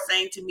the Lord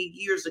saying to me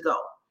years ago,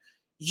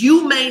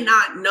 you may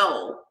not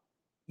know,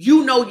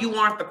 you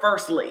aren't the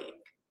first leg,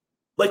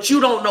 but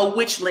you don't know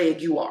which leg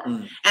you are.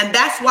 Mm. And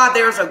that's why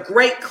there's a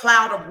great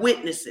cloud of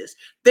witnesses.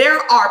 There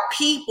are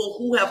people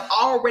who have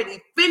already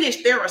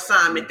finished their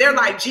assignment. They're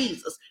like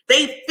Jesus.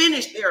 They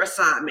finished their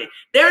assignment.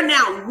 They're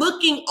now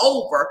looking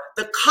over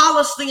the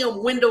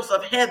Colosseum windows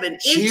of heaven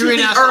into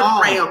the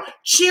earth realm,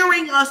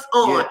 cheering us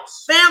on.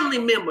 Yes. Family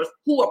members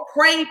who are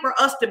praying for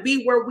us to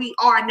be where we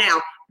are now.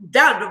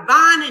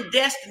 Divine and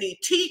destiny,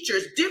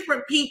 teachers,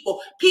 different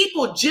people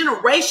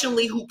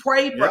generationally who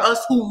prayed for us,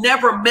 who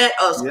never met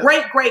us,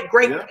 great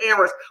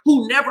parents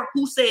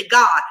who said,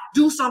 God,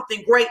 do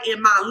something great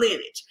in my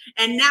lineage.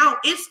 And now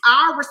it's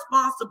our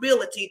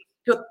responsibility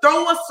to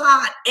throw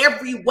aside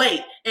every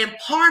weight, and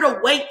part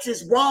of weights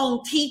is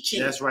wrong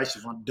teaching. That's right,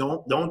 Siobhan.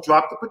 Don't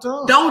drop the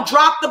baton. Don't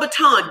drop the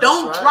baton.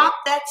 Don't drop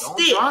that Don't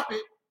stick. drop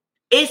it.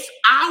 It's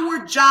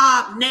our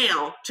job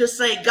now to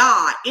say,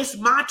 God, it's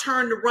my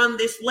turn to run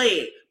this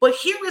leg. But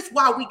here is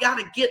why we got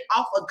to get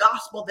off a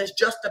gospel that's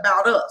just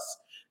about us.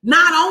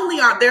 Not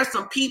only are there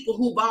some people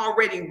who've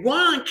already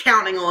run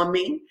counting on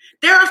me,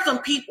 there are some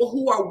people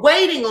who are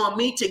waiting on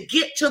me to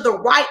get to the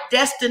right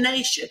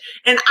destination.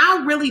 And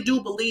I really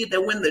do believe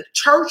that when the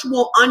church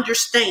will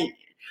understand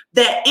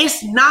that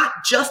it's not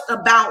just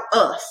about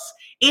us,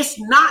 it's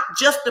not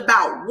just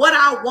about what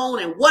I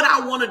want and what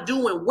I want to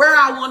do and where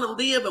I want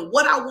to live and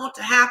what I want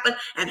to happen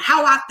and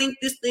how I think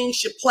this thing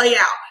should play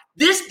out.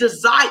 This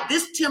desire,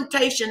 this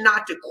temptation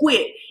not to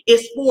quit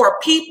is for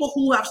people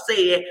who have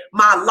said,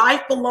 my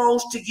life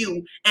belongs to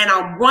you and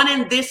I'm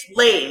running this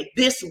leg,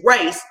 this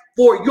race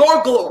for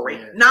your glory,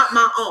 not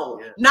my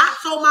own. Not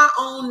so my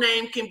own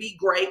name can be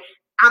great.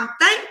 I'm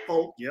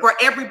thankful for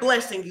every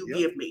blessing you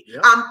give me.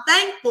 I'm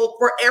thankful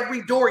for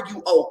every door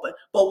you open.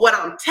 But what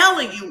I'm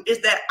telling you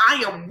is that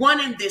I am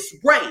running this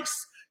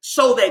race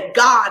so that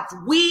God's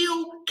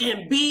will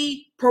can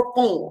be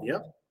performed.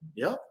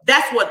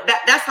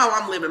 That's how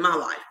I'm living my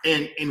life.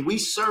 And we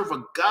serve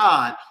a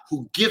God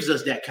who gives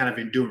us that kind of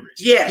endurance.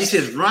 Yes. He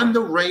says, run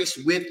the race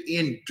with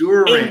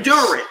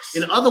endurance.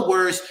 In other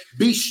words,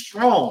 be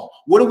strong.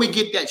 Where do we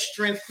get that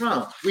strength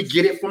from? We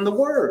get it from the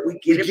word. We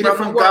get it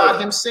from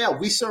God himself.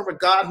 We serve a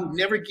God who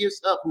never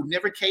gives up, who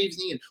never caves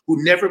in,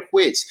 who never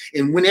quits.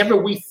 And whenever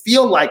we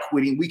feel like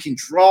quitting, we can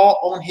draw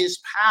on his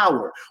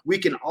power. We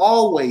can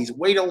always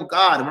wait on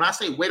God. And when I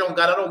say wait on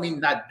God, I don't mean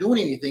not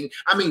doing anything.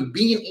 I mean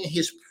being in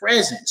his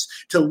presence,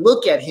 to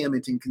look at him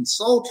and to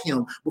consult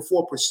him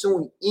before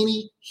pursuing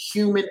any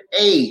human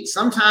aid.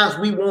 Sometimes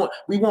we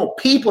want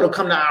people to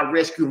come to our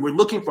rescue, and we're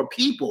looking for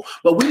people,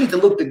 but we need to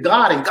look to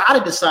God, and God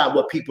to decide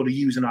what people to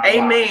use in our lives.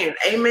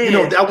 Amen. You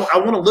know, I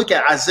want to look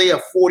at Isaiah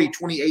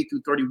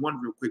 40:28-31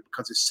 real quick,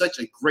 because it's such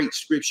a great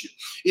scripture.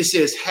 It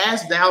says,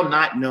 hast thou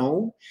not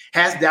known,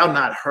 hast thou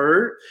not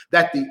heard,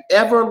 that the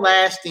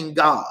everlasting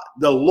God,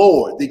 the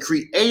Lord, the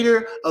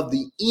creator of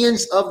the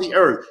ends of the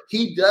earth,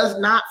 he does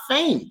not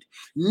faint,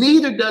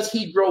 neither does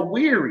he grow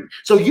weary.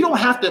 So you don't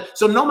have to,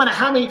 so no matter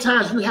how many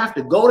times you have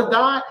to go to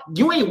God,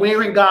 you ain't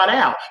wearing God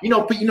out. You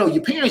know,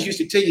 your parents used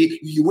to tell you,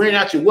 you're wearing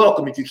out your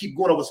welcome if you keep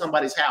going over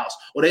somebody's house.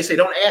 Or they say,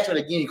 don't ask me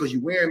again because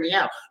you're wearing me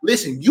out.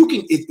 Listen, you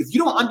can, if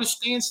you don't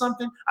understand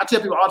something, I tell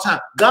people all the time,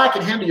 God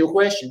can handle your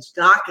questions.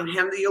 God can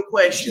handle your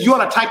questions. You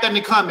want to type that in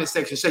the comment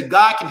section. Say,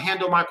 God can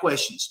handle my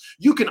questions.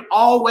 You can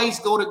always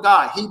go to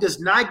God. He does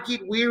not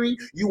get weary.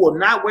 You will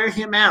not wear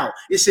him out.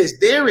 It says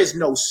there is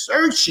no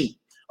searching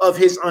of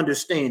his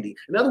understanding.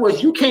 In other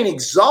words, you can't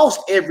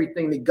exhaust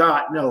everything that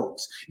God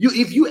knows.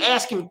 If you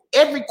ask him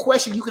every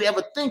question you could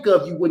ever think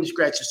of, you wouldn't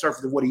scratch the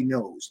surface of what he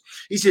knows.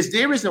 He says,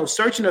 there is no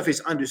searching of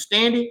his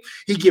understanding.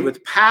 He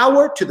giveth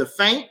power to the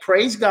faint.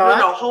 Praise God.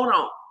 No, hold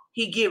on.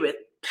 He giveth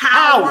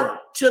power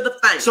to the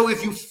faint. So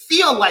if you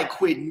feel like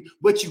quitting,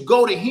 but you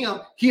go to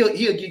him, he'll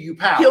give you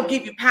power. He'll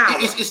give you power.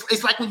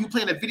 It's like when you're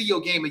playing a video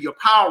game and your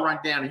power run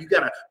down and you got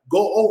to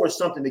go over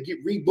something to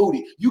get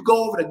rebooted. You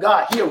go over to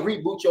God, he'll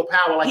reboot your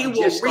power like he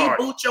just started.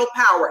 He will reboot your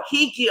power.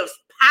 He gives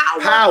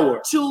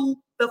power to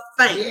the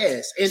faint.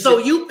 Yes. And so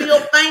you feel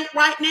faint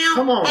right now?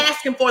 Come on.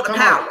 Ask him for the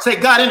power. Say,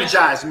 God,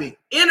 energize me.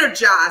 Energize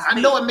me.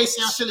 I know it may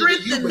sound silly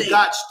to you, but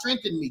God,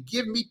 strengthen me.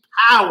 Give me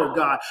power,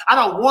 God. I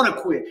don't want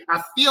to quit.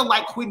 I feel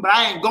like quitting, but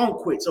I ain't going to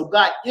quit. So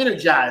God,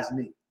 energize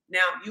me. Now,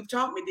 you've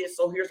taught me this,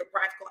 so here's a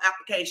practical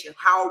application.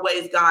 How are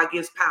ways God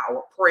gives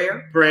power?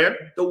 Prayer,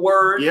 the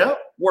word,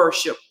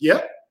 worship.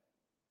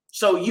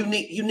 So you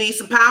need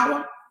some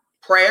power?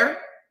 Prayer,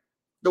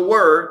 the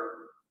word,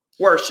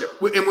 worship.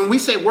 And when we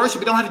say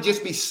worship, you don't have to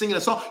just be singing a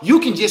song. You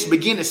can just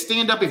begin to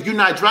stand up if you're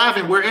not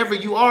driving, wherever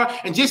you are,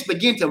 and just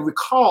begin to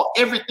recall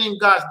everything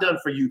God's done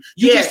for you.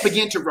 You just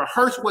begin to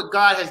rehearse what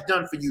God has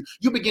done for you.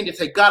 You begin to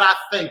say, God, I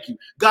thank you.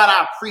 God,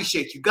 I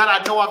appreciate you. God,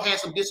 I know I've had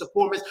some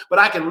disappointments, but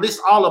I can list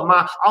all of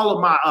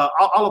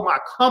my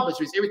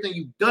accomplishments, everything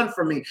you've done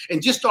for me,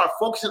 and just start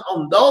focusing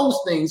on those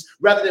things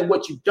rather than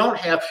what you don't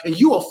have, and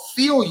you will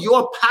feel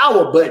your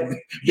power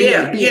button being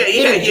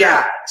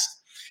energized.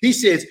 He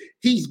says,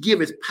 he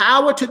giveth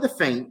power to the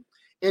faint,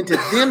 and to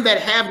them that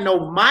have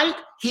no might,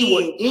 he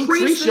will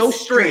increase your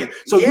strength.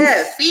 So you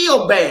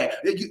feel bad.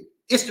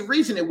 It's the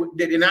reason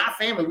that in our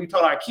family we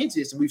taught our kids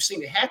this, and we've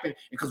seen it happen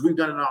because we've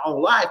done it in our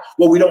own life.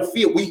 Well, we don't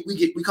feel we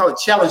call it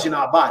challenge in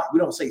our body. We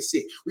don't say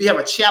sick. We have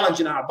a challenge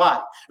in our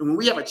body, and when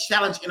we have a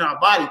challenge in our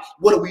body,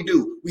 what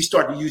do? We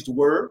start to use the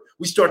word.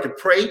 We start to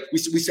pray. We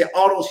say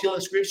all those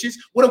healing scriptures.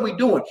 What are we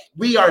doing?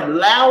 We are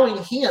allowing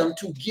Him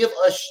to give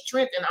us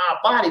strength in our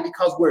body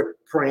because we're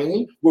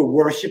praying, we're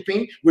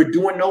worshiping, we're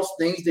doing those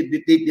things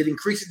that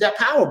increases that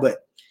power button.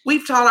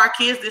 We've taught our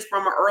kids this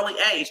from an early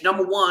age.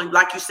 Number one,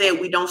 like you said,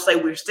 we don't say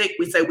we're sick.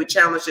 We say we're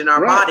challenged in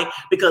our body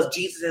because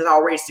Jesus has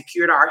already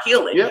secured our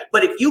healing. Yep.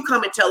 But if you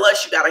come and tell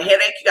us you got a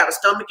headache, you got a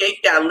stomach ache,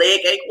 you got a leg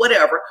ache,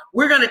 whatever,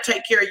 we're going to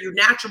take care of you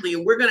naturally.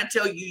 And we're going to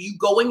tell you, you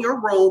go in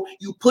your room,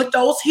 you put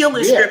those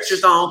healing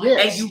scriptures on,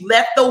 and you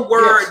let the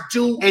word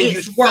do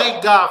its work. And you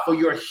thank God for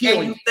your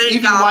healing,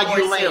 even while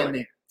you're laying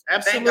there.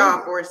 Absolutely. Thank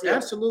God for his healing.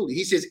 Absolutely.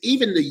 He says,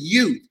 even the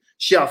youth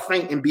shall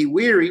faint and be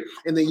weary,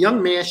 and the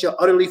young man shall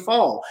utterly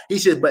fall. He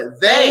says,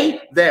 but they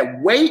that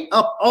wait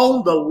up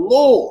on the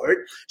Lord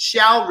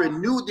shall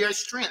renew their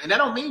strength. And that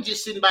don't mean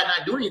just sitting by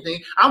not doing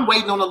anything. I'm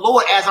waiting on the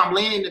Lord as I'm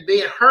laying in the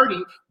bed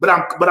hurting, but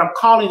I'm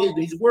calling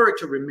his word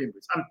to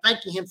remembrance. I'm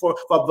thanking him for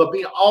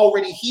being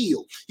already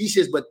healed. He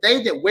says, but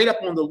they that wait up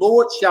on the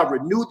Lord shall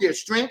renew their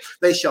strength.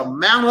 They shall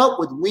mount up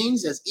with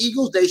wings as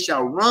eagles. They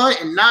shall run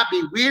and not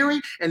be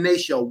weary, and they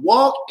shall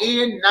walk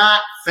and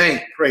not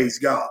faint. Praise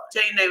God.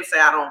 Tell your neighbor,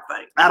 say, I don't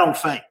faint. I don't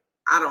faint.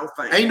 I don't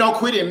faint. Ain't no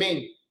quitting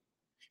me.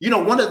 You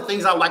know, one of the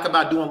things I like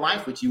about doing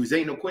life with you is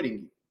ain't no quitting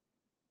you.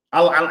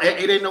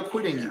 It ain't no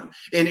quitting you.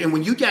 And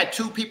when you got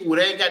two people where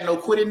they ain't got no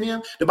quitting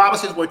them, the Bible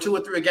says where two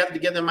or three are gathered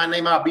together in my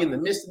name, I'll be in the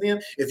midst of them.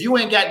 If you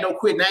ain't got no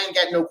quitting, I ain't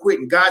got no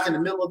quitting. God's in the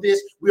middle of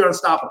this, we're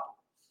unstoppable.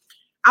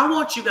 I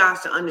want you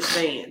guys to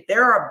understand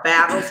there are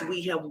battles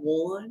we have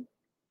won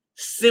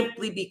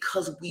simply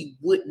because we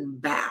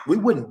wouldn't bow. We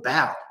wouldn't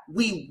bow.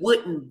 We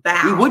wouldn't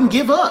bow. We wouldn't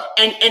give up.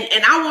 And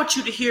I want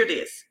you to hear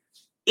this.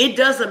 It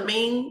doesn't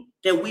mean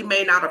that we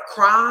may not have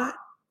cried.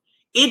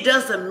 It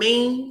doesn't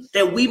mean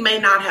that we may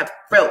not have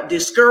felt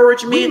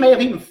discouragement. We may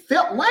have even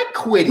felt like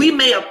quitting. We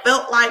may have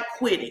felt like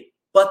quitting.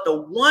 But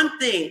the one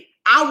thing,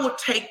 I will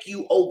take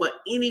you over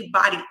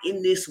anybody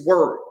in this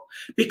world,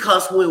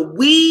 because when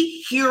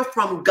we hear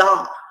from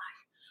God,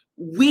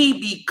 we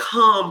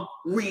become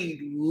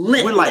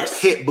relentless. We're like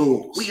pit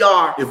bulls. We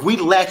are. If we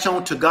latch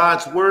on to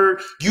God's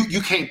word,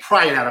 you can't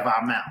pry it out of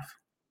our mouth.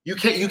 You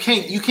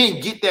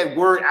can't get that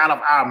word out of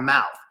our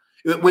mouth.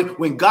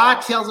 When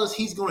God tells us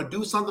he's going to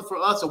do something for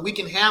us, or we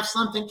can have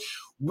something,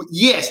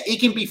 yes, it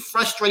can be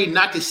frustrating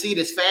not to see it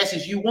as fast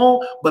as you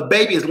want, but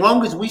baby, as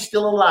long as we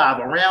still alive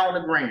around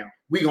the ground,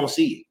 we're going to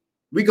see it.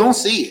 We're going to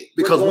see it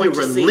because we're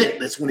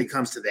relentless when it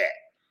comes to that.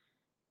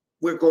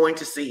 We're going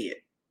to see it.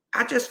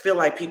 I just feel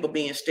like people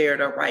being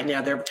stirred up right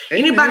now.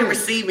 Anybody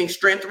receiving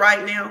strength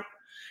right now?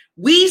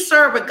 We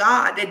serve a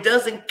God that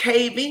doesn't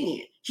cave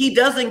in. He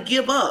doesn't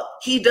give up.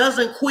 He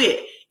doesn't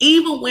quit.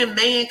 Even when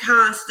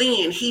mankind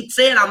sinned, he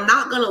said, I'm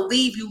not going to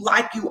leave you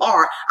like you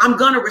are. I'm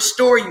going to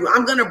restore you.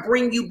 I'm going to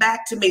bring you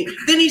back to me.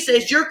 Then he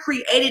says, you're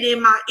created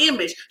in my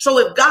image. So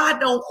if God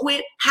don't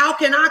quit, how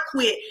can I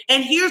quit?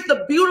 And here's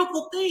the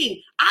beautiful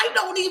thing. I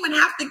don't even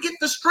have to get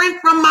the strength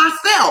from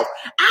myself.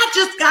 I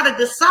just got to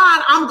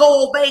decide I'm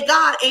going to obey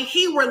God. And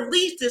he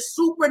released his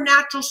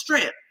supernatural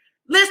strength.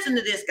 Listen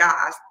to this,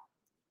 guys.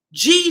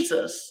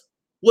 Jesus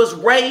was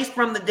raised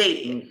from the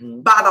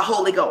dead by the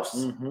Holy Ghost.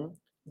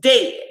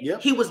 Dead.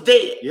 Yep. He was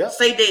dead. Yep.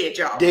 Say dead,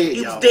 y'all. Dead,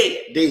 he was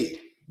dead. Dead.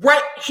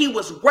 Right. He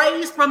was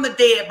raised from the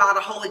dead by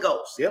the Holy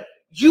Ghost. Yep.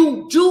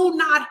 You do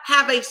not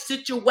have a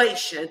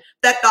situation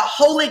that the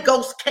Holy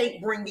Ghost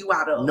can't bring you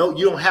out of. No,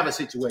 you don't have a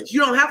situation. You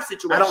don't have a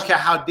situation. I don't care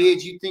how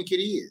dead you think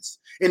it is.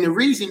 And the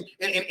reason,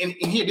 and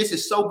here, this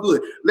is so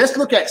good. Let's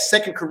look at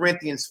 2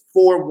 Corinthians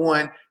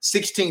 4:1,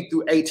 16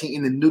 through 18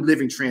 in the New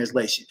Living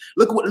Translation.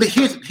 Look what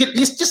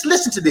just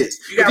listen to this.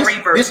 You got to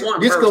read verse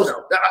 1. This goes.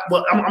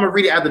 Well, I'm going to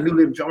read it out of the New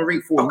Living. I'm going to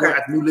read 4 out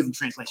of the New Living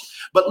Translation.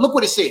 But look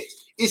what it says.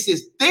 It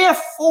says,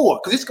 therefore,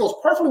 because this goes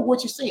perfectly with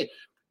what you're saying.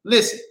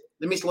 Listen,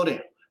 let me slow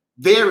down.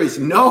 There is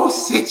no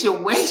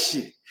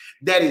situation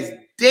that is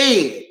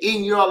dead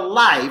in your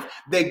life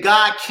that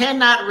God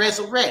cannot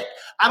resurrect.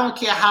 I don't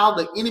care how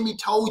the enemy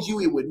told you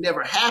it would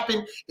never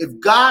happen. If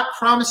God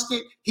promised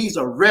it, he's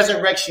a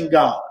resurrection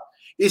God.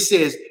 It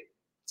says,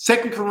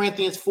 2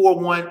 Corinthians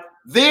 4:1,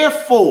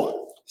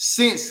 therefore,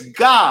 since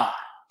God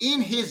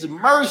in his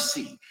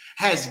mercy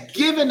has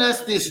given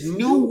us this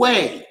new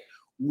way,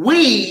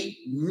 we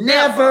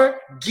never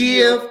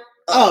give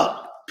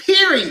up.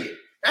 Period.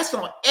 That's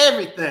on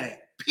everything.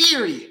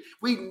 Period.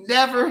 We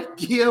never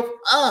give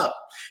up.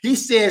 He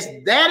says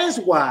that is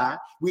why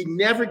we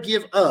never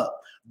give up.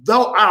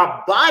 Though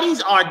our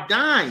bodies are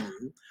dying,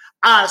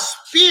 our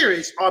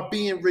spirits are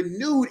being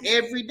renewed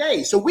every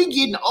day. So we're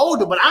getting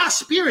older, but our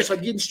spirits are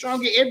getting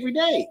stronger every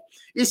day.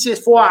 It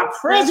says, for our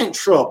present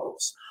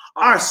troubles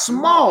are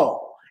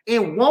small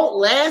and won't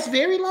last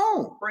very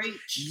long.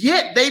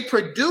 Yet they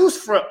produce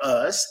for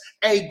us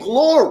a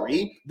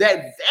glory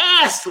that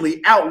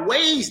vastly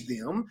outweighs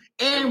them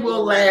and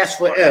will last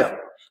forever.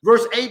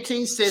 Verse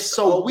 18 says,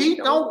 so we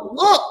don't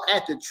look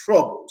at the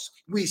troubles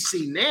we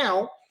see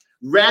now.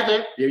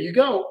 Rather, there you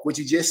go, what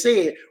you just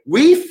said.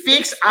 We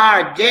fix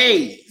our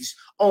gaze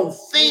on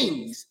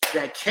things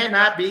that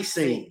cannot be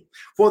seen.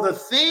 For the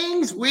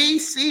things we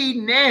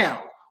see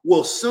now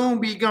will soon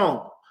be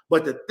gone.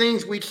 But the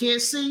things we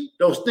can't see,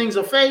 those things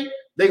of faith,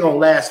 they're going to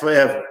last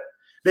forever.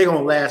 They're going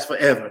to last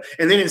forever.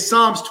 And then in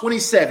Psalms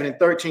 27 and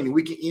 13, and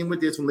we can end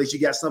with this one unless you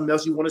got something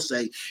else you want to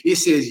say. It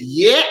says,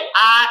 yet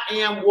I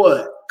am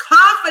what?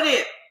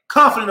 Confident.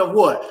 Confident of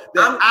what?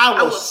 That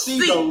I will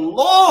see the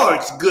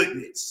Lord's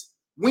goodness.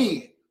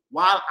 When?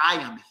 While I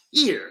am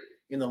here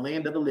in the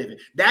land of the living.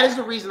 That is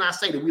the reason I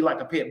say that we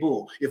like a pet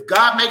bull. If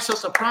God makes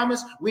us a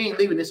promise, we ain't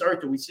leaving this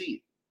earth till we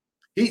see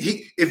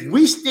it. If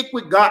we stick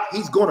with God,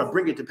 he's going to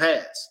bring it to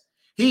pass.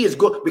 He is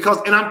good because,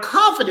 and I'm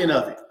confident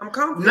of it. I'm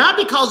confident. Not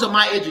because of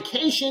my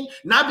education,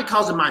 not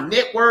because of my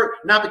network,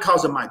 not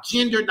because of my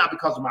gender, not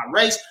because of my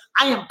race.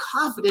 I am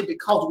confident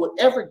because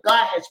whatever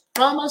God has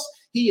promised,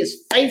 he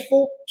is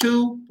faithful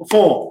to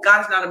perform.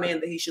 God is not a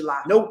man that he should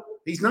lie. Nope,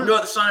 he's not.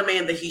 Nor the son of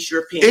man that he should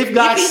repent. If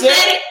God said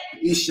it,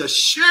 he shall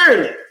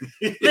surely.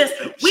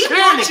 Listen, we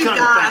want you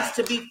guys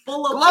to be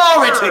full of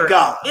glory the word. to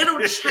God. It'll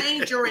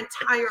change your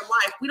entire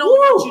life. We don't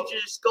want you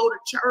to just go to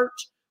church.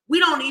 We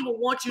don't even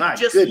want you to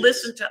just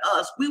listen to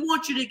us. We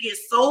want you to get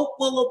so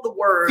full of the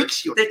word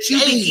that you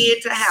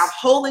begin to have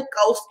Holy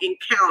Ghost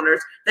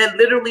encounters that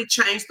literally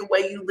change the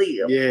way you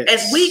live. Yes.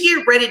 As we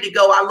get ready to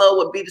go, I love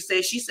what Beta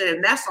said. She said,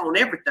 and that's on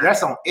everything.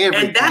 That's on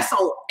everything. And that's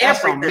on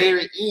everything. That's on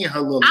Mary and her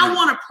little I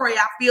want to pray.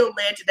 I feel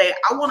led today.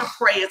 I want to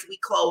pray as we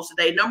close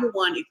today. Number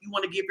one, if you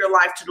want to give your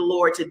life to the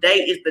Lord, today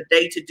is the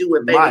day to do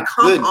it, baby.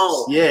 Come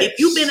on. Yes. If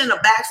you've been in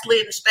a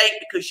backslidden state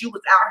because you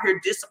was out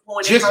here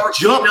disappointed, just hurt,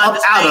 jump up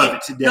out of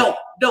it today. No,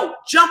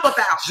 jump up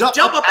out.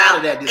 Jump up out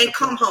of that and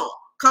come home.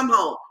 Come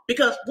home.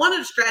 Because one of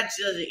the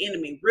strategies of the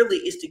enemy really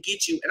is to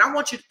get you, and I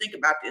want you to think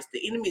about this.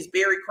 The enemy is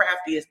very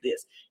crafty as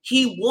this.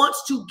 He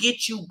wants to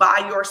get you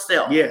by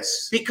yourself.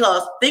 Yes.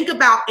 Because think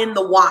about in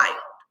the wild,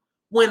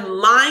 when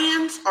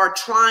lions are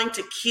trying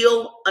to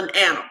kill an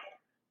animal,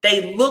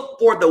 they look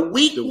for the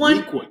weak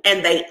one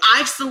and they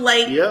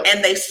isolate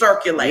and they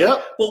circulate.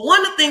 But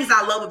one of the things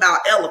I love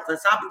about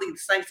elephants, I believe the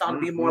saints ought to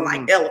be more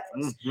like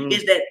elephants,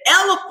 is that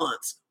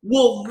elephants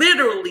will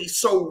literally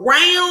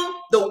surround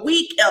the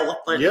weak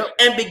elephant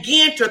and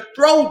begin to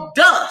throw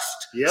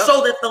dust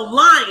so that the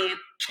lion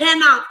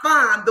cannot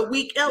find the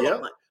weak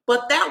elephant.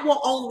 But that will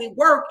only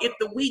work if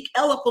the weak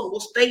elephant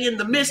will stay in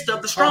the midst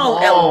of the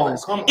strong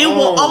elephants. It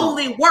will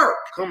only work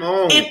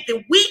if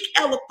the weak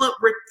elephant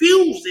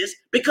refuses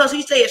because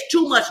he says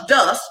too much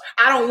dust,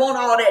 I don't want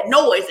all that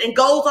noise, and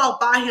goes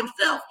off by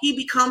himself. He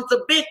becomes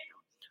a victim.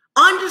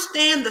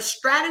 Understand the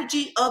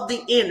strategy of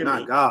the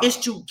enemy is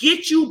to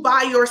get you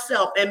by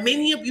yourself. And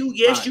many of you,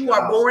 yes, you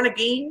are born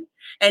again.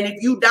 And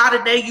if you die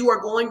today, you are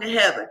going to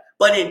heaven.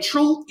 But in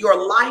truth,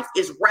 your life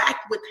is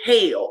racked with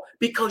hell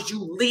because you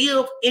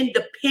live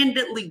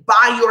independently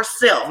by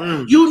yourself.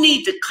 You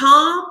need to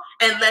come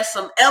and let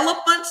some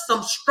elephants,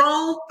 some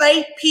strong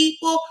faith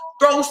people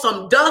throw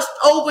some dust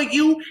over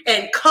you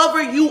and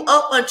cover you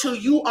up until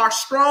you are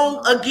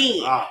strong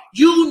again.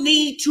 You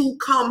need to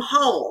come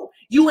home.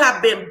 You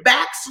have been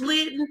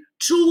backslidden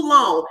too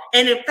long.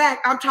 And in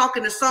fact, I'm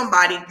talking to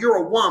somebody, you're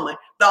a woman.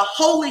 The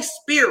Holy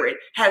Spirit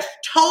has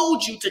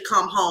told you to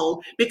come home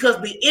because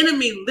the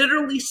enemy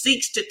literally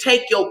seeks to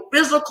take your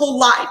physical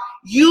life.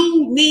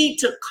 You need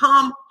to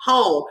come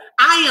home.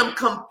 I am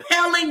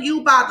compelling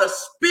you by the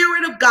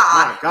Spirit of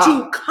God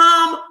to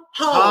come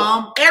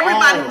home.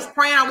 Everybody who's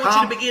praying, I want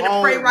you to begin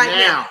to pray right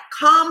now.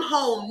 Come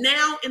home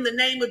now in the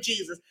name of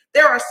Jesus.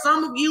 There are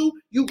some of you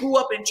grew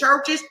up in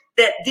churches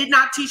that did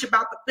not teach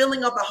about the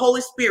filling of the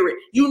Holy Spirit.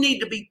 You need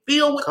to be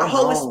filled with the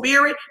Holy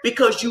Spirit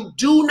because you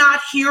do not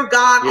hear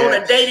God on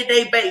a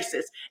day-to-day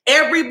basis.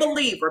 Every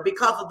believer,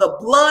 because of the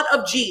blood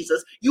of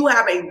Jesus, you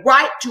have a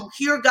right to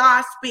hear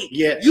God speak.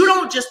 You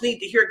don't just need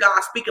to hear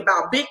God speak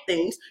about big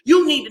things.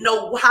 You need to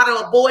know how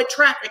to avoid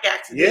traffic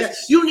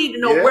accidents. You need to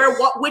know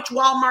which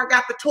Walmart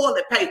got the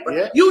toilet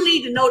paper. You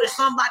need to know that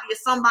somebody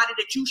is somebody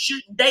that you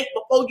shouldn't date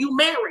before you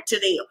marry to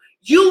them.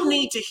 You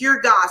need to hear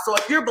God. So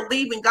if you're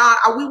believing God,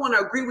 we want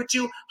to agree with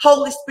you.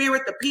 Holy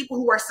Spirit, the people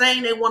who are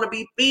saying they want to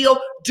be filled,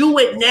 do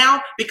it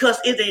now because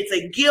it's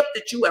a gift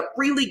that you have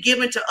freely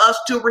given to us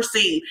to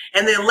receive.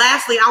 And then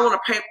lastly, I want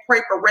to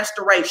pray for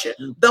restoration.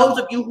 Those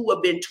of you who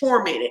have been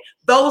tormented,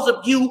 those of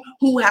you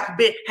who have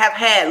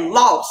had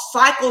loss,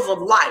 cycles of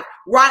life,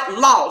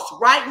 loss.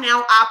 Right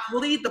now, I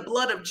plead the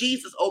blood of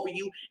Jesus over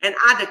you, and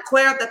I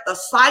declare that the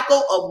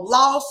cycle of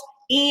loss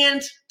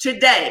ends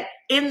today.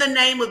 In the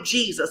name of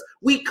Jesus,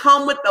 we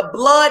come with the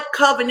blood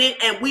covenant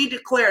and we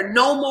declare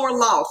no more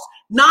loss.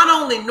 Not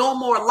only no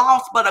more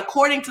loss, but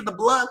according to the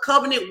blood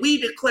covenant, we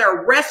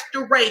declare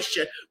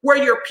restoration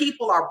where your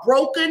people are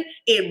broken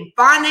in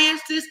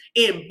finances,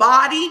 in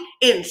body,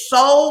 in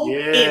soul,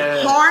 in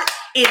heart.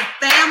 in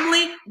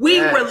family. We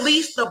Yes.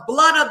 release the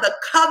blood of the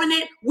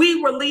covenant.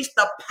 We release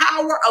the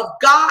power of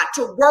God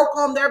to work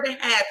on their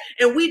behalf.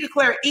 And we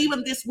declare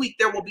even this week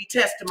there will be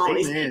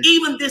testimonies. Amen.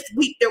 Even this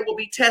week there will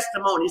be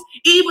testimonies.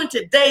 Even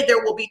today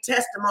there will be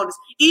testimonies.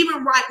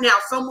 Even right now,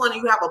 someone,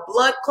 you have a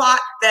blood clot.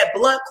 That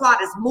blood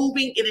clot is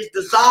moving. It is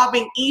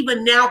dissolving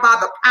even now by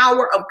the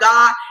power of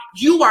God.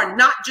 You are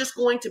not just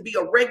going to be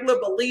a regular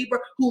believer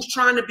who's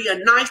trying to be a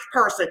nice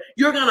person.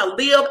 You're going to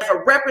live as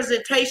a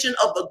representation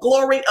of the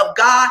glory of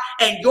God,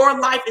 and your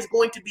life is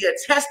going to be a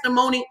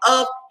testimony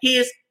of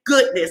his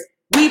goodness.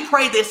 We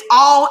pray this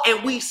all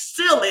and we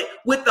seal it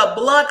with the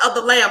blood of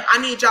the Lamb. I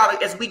need y'all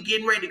to, as we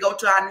getting ready to go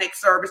to our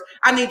next service,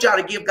 I need y'all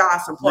to give God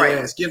some praise.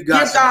 Yes, give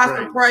God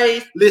some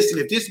praise. Listen,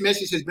 if this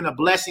message has been a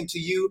blessing to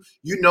you,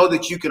 you know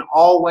that you can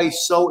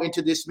always sow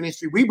into this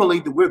ministry. We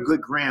believe that we're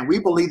good ground. We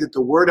believe that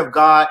the word of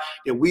God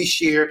that we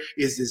share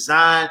is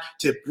designed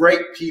to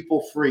break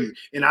people free.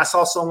 And I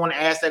saw someone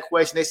ask that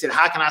question. They said,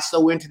 how can I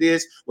sow into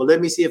this? Well,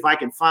 let me see if I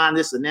can find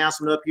this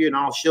announcement up here and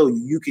I'll show you.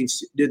 You can,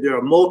 there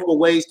are multiple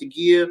ways to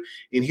give,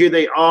 and here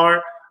they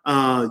are.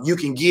 You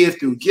can give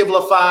through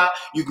Givelify,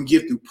 you can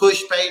give through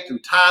PushPay, through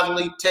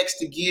Tidely, Text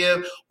to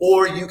Give,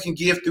 or you can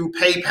give through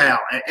PayPal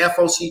at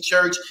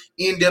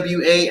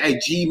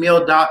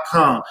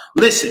focchurchnwa@gmail.com.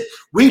 Listen,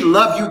 we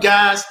love you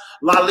guys.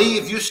 Lali,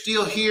 if you're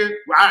still here,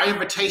 our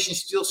invitation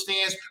still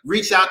stands.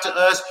 Reach out to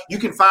us. You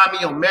can find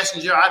me on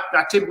Messenger.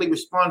 I typically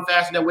respond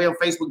faster that way on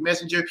Facebook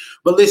Messenger.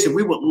 But listen,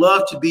 we would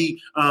love to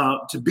be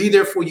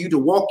there for you, to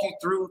walk you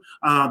through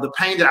the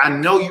pain that I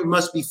know you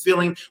must be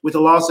feeling with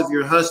the loss of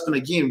your husband.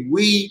 Again,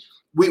 we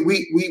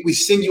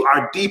send you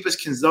our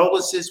deepest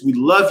condolences. We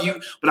love you,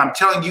 but I'm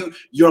telling you,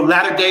 your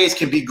latter days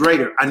can be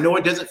greater. I know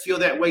it doesn't feel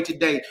that way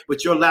today,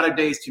 but your latter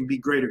days can be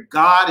greater.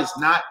 God is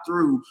not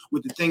through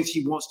with the things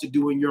he wants to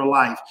do in your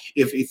life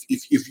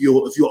if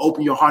you'll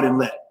open your heart and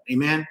let it.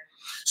 Amen.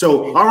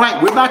 So, all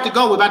right, we're about to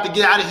go. We're about to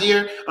get out of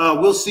here.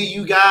 We'll see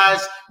you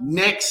guys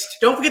next.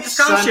 Don't forget the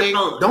scholarship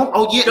fund. Don't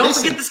forget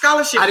the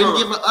scholarship fund. I didn't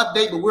give an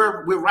update, but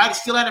we're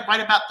still at it,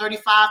 right about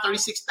 $36,000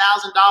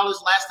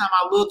 last time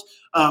I looked.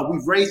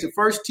 We've raised the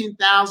first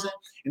 $10,000,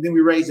 and then we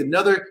raised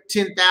another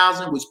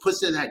 $10,000, which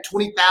puts it at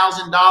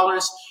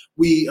 $20,000.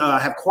 We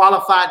have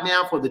qualified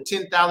now for the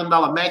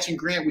 $10,000 matching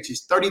grant, which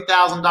is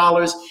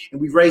 $30,000,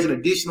 and we've raised an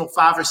additional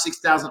 $5,000 or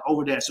 $6,000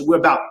 over that. So we're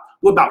about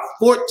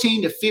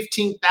 $14,000 to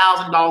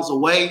 $15,000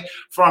 away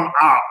from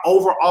our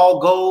overall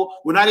goal.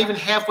 We're not even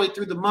halfway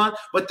through the month,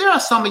 but there are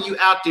some of you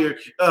out there,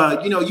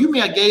 you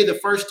may have gave the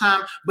first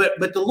time, but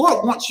the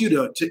Lord wants you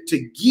to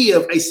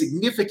give a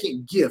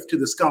significant gift to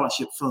the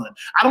scholarship fund.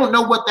 I don't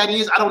know what that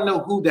is. I don't know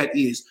who that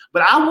is,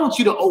 but I want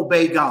you to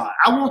obey God.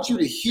 I want you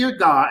to hear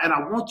God, and I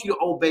want you to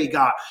obey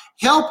God.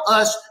 Help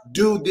us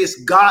do this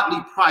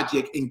godly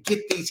project and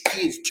get these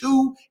kids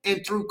to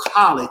and through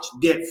college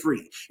debt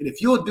free. And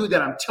if you'll do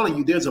that, I'm telling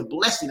you, there's a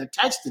blessing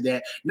attached to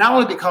that, not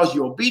only because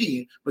you're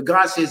obedient, but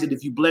God says that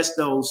if you bless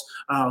those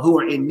who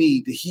are in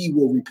need, that he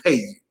will repay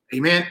you.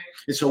 Amen.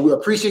 And so we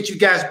appreciate you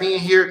guys being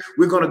here.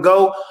 We're going to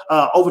go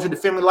over to the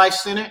Family Life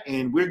Center,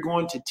 and we're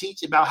going to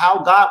teach about how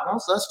God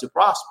wants us to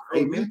prosper.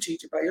 Amen. You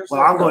teach about yourself.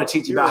 Well, I'm going to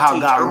teach about how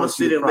God wants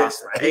you to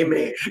prosper.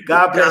 Amen.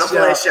 God bless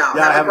y'all.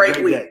 Y'all have a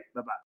great week.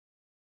 Bye-bye.